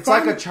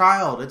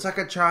child. It's like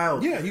a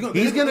child. Yeah,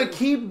 he's gonna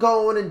keep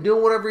going and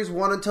doing whatever he's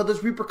wanting until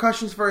there's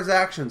repercussions for his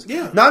actions.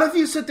 Yeah. Not if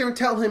you sit there and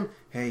tell him,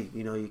 hey,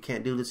 you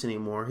can't do this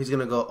anymore. He's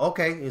gonna go,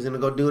 okay. He's gonna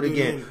go do it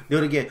again. Do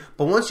it again.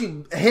 But once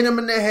you hit him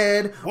in the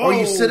head, or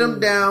you sit him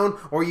down,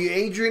 or you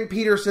Adrian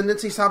Peterson, then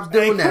he stops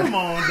doing that. Come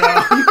on,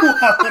 dog.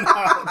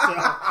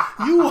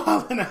 You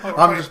wildin' out.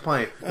 I'm just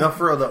playing. No,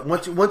 for real though.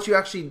 Once you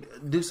actually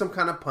do some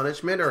kind of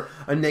punishment or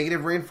a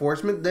negative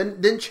reinforcement,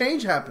 then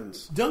change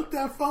happens. Dunk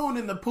that phone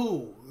in the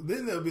pool.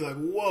 Then they'll be like,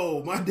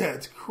 "Whoa, my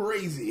dad's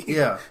crazy."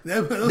 Yeah.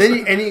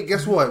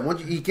 Guess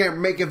what? He can't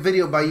make a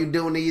video by you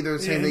doing it either,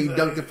 saying that you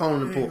dunked the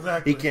phone in the pool.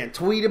 Exactly. He can't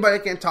tweet about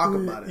it. He can't talk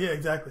about it. Yeah,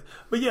 exactly.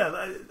 But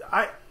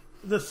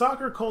the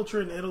soccer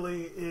culture in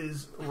Italy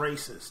is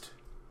racist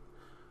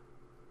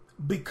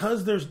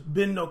because there's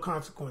been no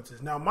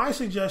consequences. Now, my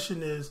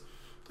suggestion is,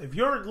 if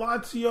you're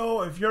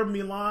Lazio, if you're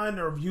Milan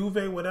or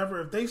Juve, whatever,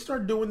 if they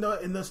start doing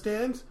that in the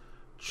stands,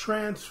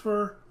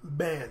 transfer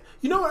ban.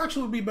 You know what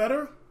actually would be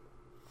better?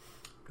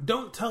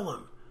 Don't tell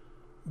them.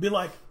 Be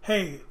like,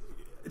 hey,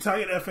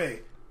 Italian FA.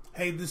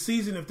 Hey, this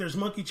season, if there's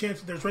monkey chance,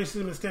 if there's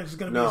racism in the stands, it's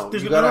going to be... No.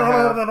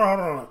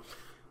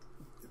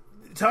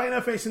 Italian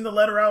FA send the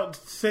letter out,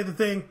 say the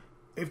thing.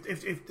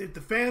 If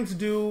the fans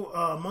do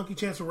monkey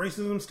chance or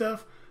racism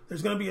stuff,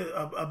 there's going to be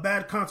a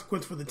bad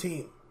consequence for the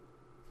team.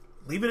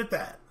 Leave it at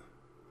that.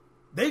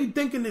 They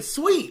thinking it's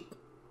sweet.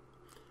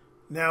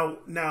 Now,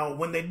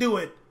 when they do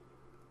it,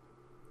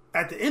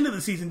 at the end of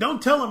the season,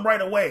 don't tell them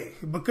right away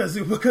because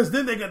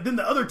then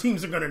the other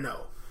teams are going to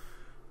know.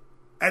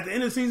 At the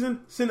end of the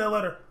season, send that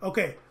letter.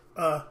 Okay,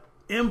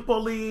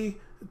 Empoli,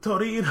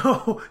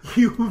 Torino,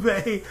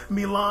 Juve,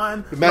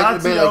 Milan,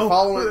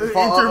 Lazio,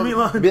 Inter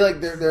Milan. Be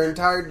like their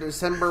entire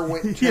December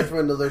transfer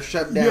window, they're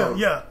shut down.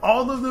 Yeah,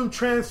 all of them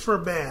transfer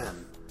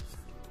ban.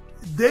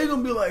 They're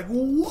going to be like,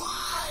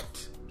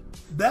 what?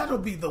 That'll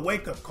be the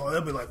wake-up call.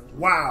 They'll be like,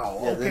 wow,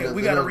 okay,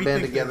 we got to rethink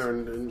band together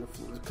and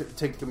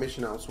take the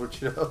commission out,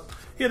 switch it up.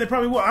 Yeah, they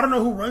probably will. I don't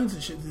know who runs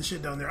this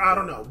shit down there. I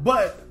don't know.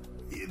 But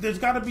there's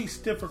got to be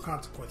stiffer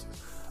consequences.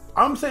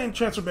 I'm saying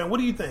transfer ban. What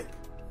do you think?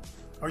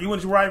 Are you going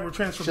to ride with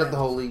transfer ban? Shut the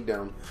whole league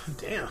down.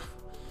 Damn.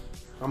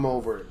 I'm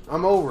over it. I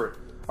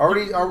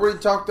already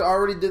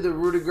did the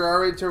Rudiger. I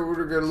already told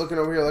Rudiger looking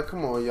over here like,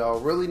 come on,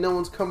 y'all. Really? No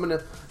one's coming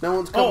to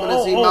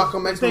see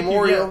Malcolm X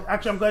Memorial? Yeah.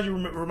 Actually, I'm glad you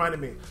reminded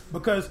me.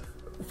 Because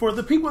for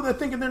the people that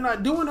thinking they're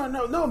not doing it,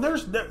 no,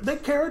 they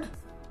cared.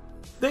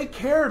 They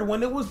cared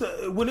when it was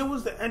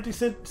the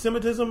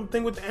anti-Semitism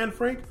thing with Anne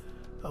Frank.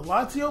 The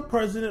Lazio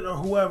president or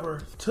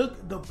whoever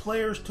took the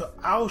players to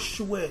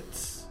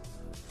Auschwitz.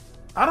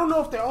 I don't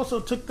know if they also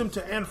took them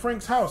to Anne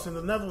Frank's house in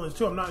the Netherlands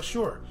too. I'm not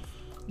sure.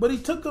 But he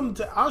took them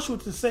to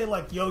Auschwitz to say,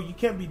 like, yo, you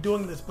can't be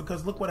doing this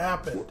because look what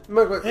happened.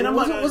 And I'm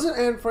wasn't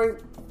Anne Frank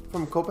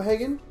from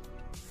Copenhagen?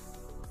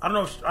 I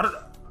don't know.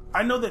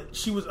 I know that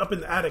she was up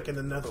in the attic in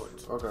the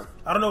Netherlands. Okay.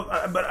 I don't know,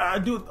 but I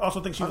do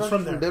also think she was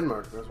from there. From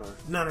Denmark. That's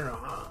right.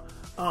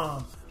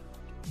 No.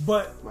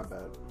 But my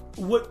bad.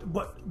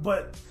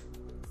 But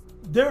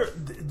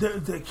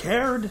they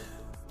cared.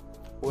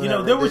 Whatever. You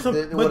know, there was some,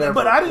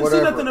 but I didn't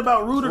see nothing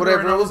about Rudiger.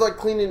 Whatever. It was like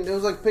cleaning. It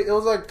was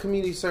like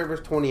community service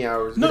 20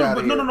 hours. No.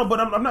 But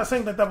I'm not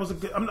saying that was a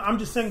good. I'm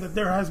just saying that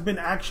there has been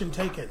action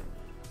taken.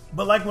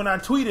 But like when I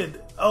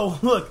tweeted, oh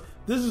look,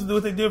 this is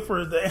what they did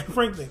for the Anne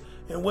Frank thing,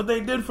 and what they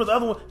did for the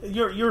other one.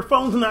 Your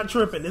phone's not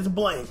tripping. It's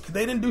blank.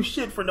 They didn't do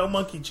shit for no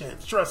monkey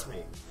chance. Trust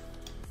me.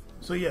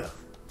 So yeah,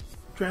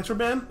 transfer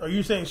ban. Or are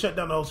you saying shut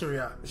down the whole Serie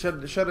A?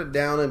 Shut it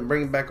down and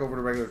bring it back over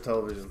to regular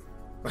television.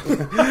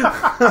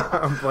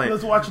 I'm playing.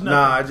 Let's watch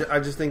nothing. I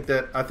just think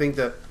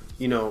that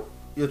you know,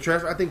 I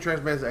think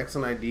transfer ban is an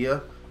excellent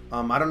idea.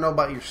 I don't know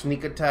about your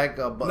sneak attack.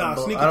 I don't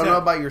know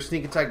about your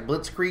sneak attack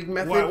blitzkrieg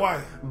method.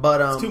 Why?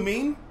 But it's too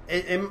mean.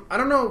 I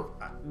don't know.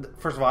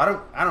 First of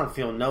all, I don't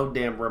feel no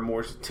damn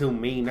remorse. Too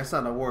mean. That's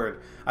not a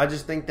word. I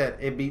just think that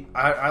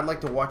I'd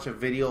like to watch a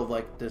video of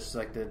like this,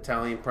 like the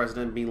Italian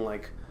president being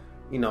like,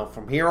 you know,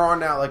 from here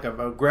on out, like an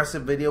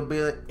aggressive video,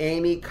 be like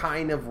any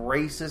kind of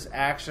racist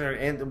action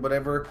or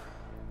whatever.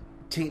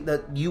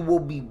 That you will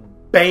be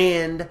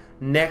banned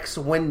next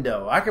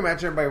window. I can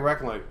imagine everybody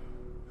reckon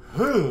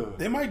like,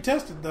 they might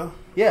test it though.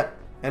 Yeah,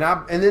 and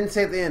then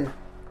say at the end,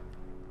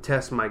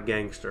 test my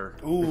gangster.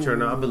 Ooh.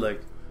 I'll be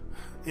like,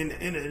 in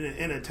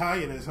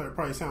Italian, it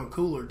probably sound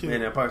cooler too.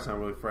 Man, that probably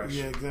sound really fresh.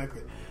 Yeah,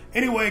 exactly.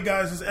 Anyway,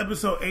 guys, this is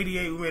episode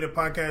 88. We Made a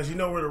Podcast. You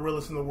know we're the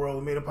realest in the world.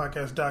 We Made a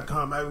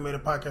Podcast.com. We Made a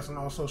Podcast on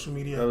all social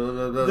media.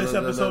 This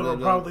episode will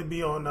probably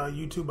be on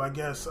YouTube, I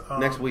guess.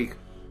 Next week.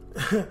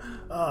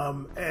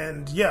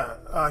 And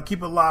yeah,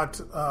 keep it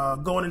locked.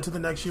 Going into the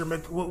next year,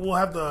 we'll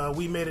have the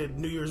We Made It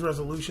New Year's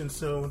resolution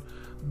soon.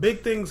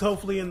 Big things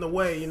hopefully in the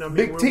way. You know,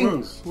 big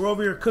things. We're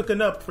over here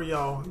cooking up for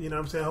y'all. You know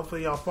what I'm saying?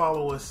 Hopefully y'all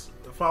follow us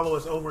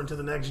over into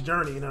the next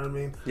journey. You know what I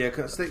mean?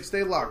 Yeah,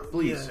 stay locked,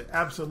 please. Yeah,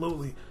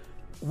 absolutely.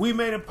 We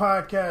Made a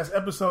Podcast,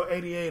 episode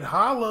 88.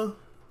 Holla.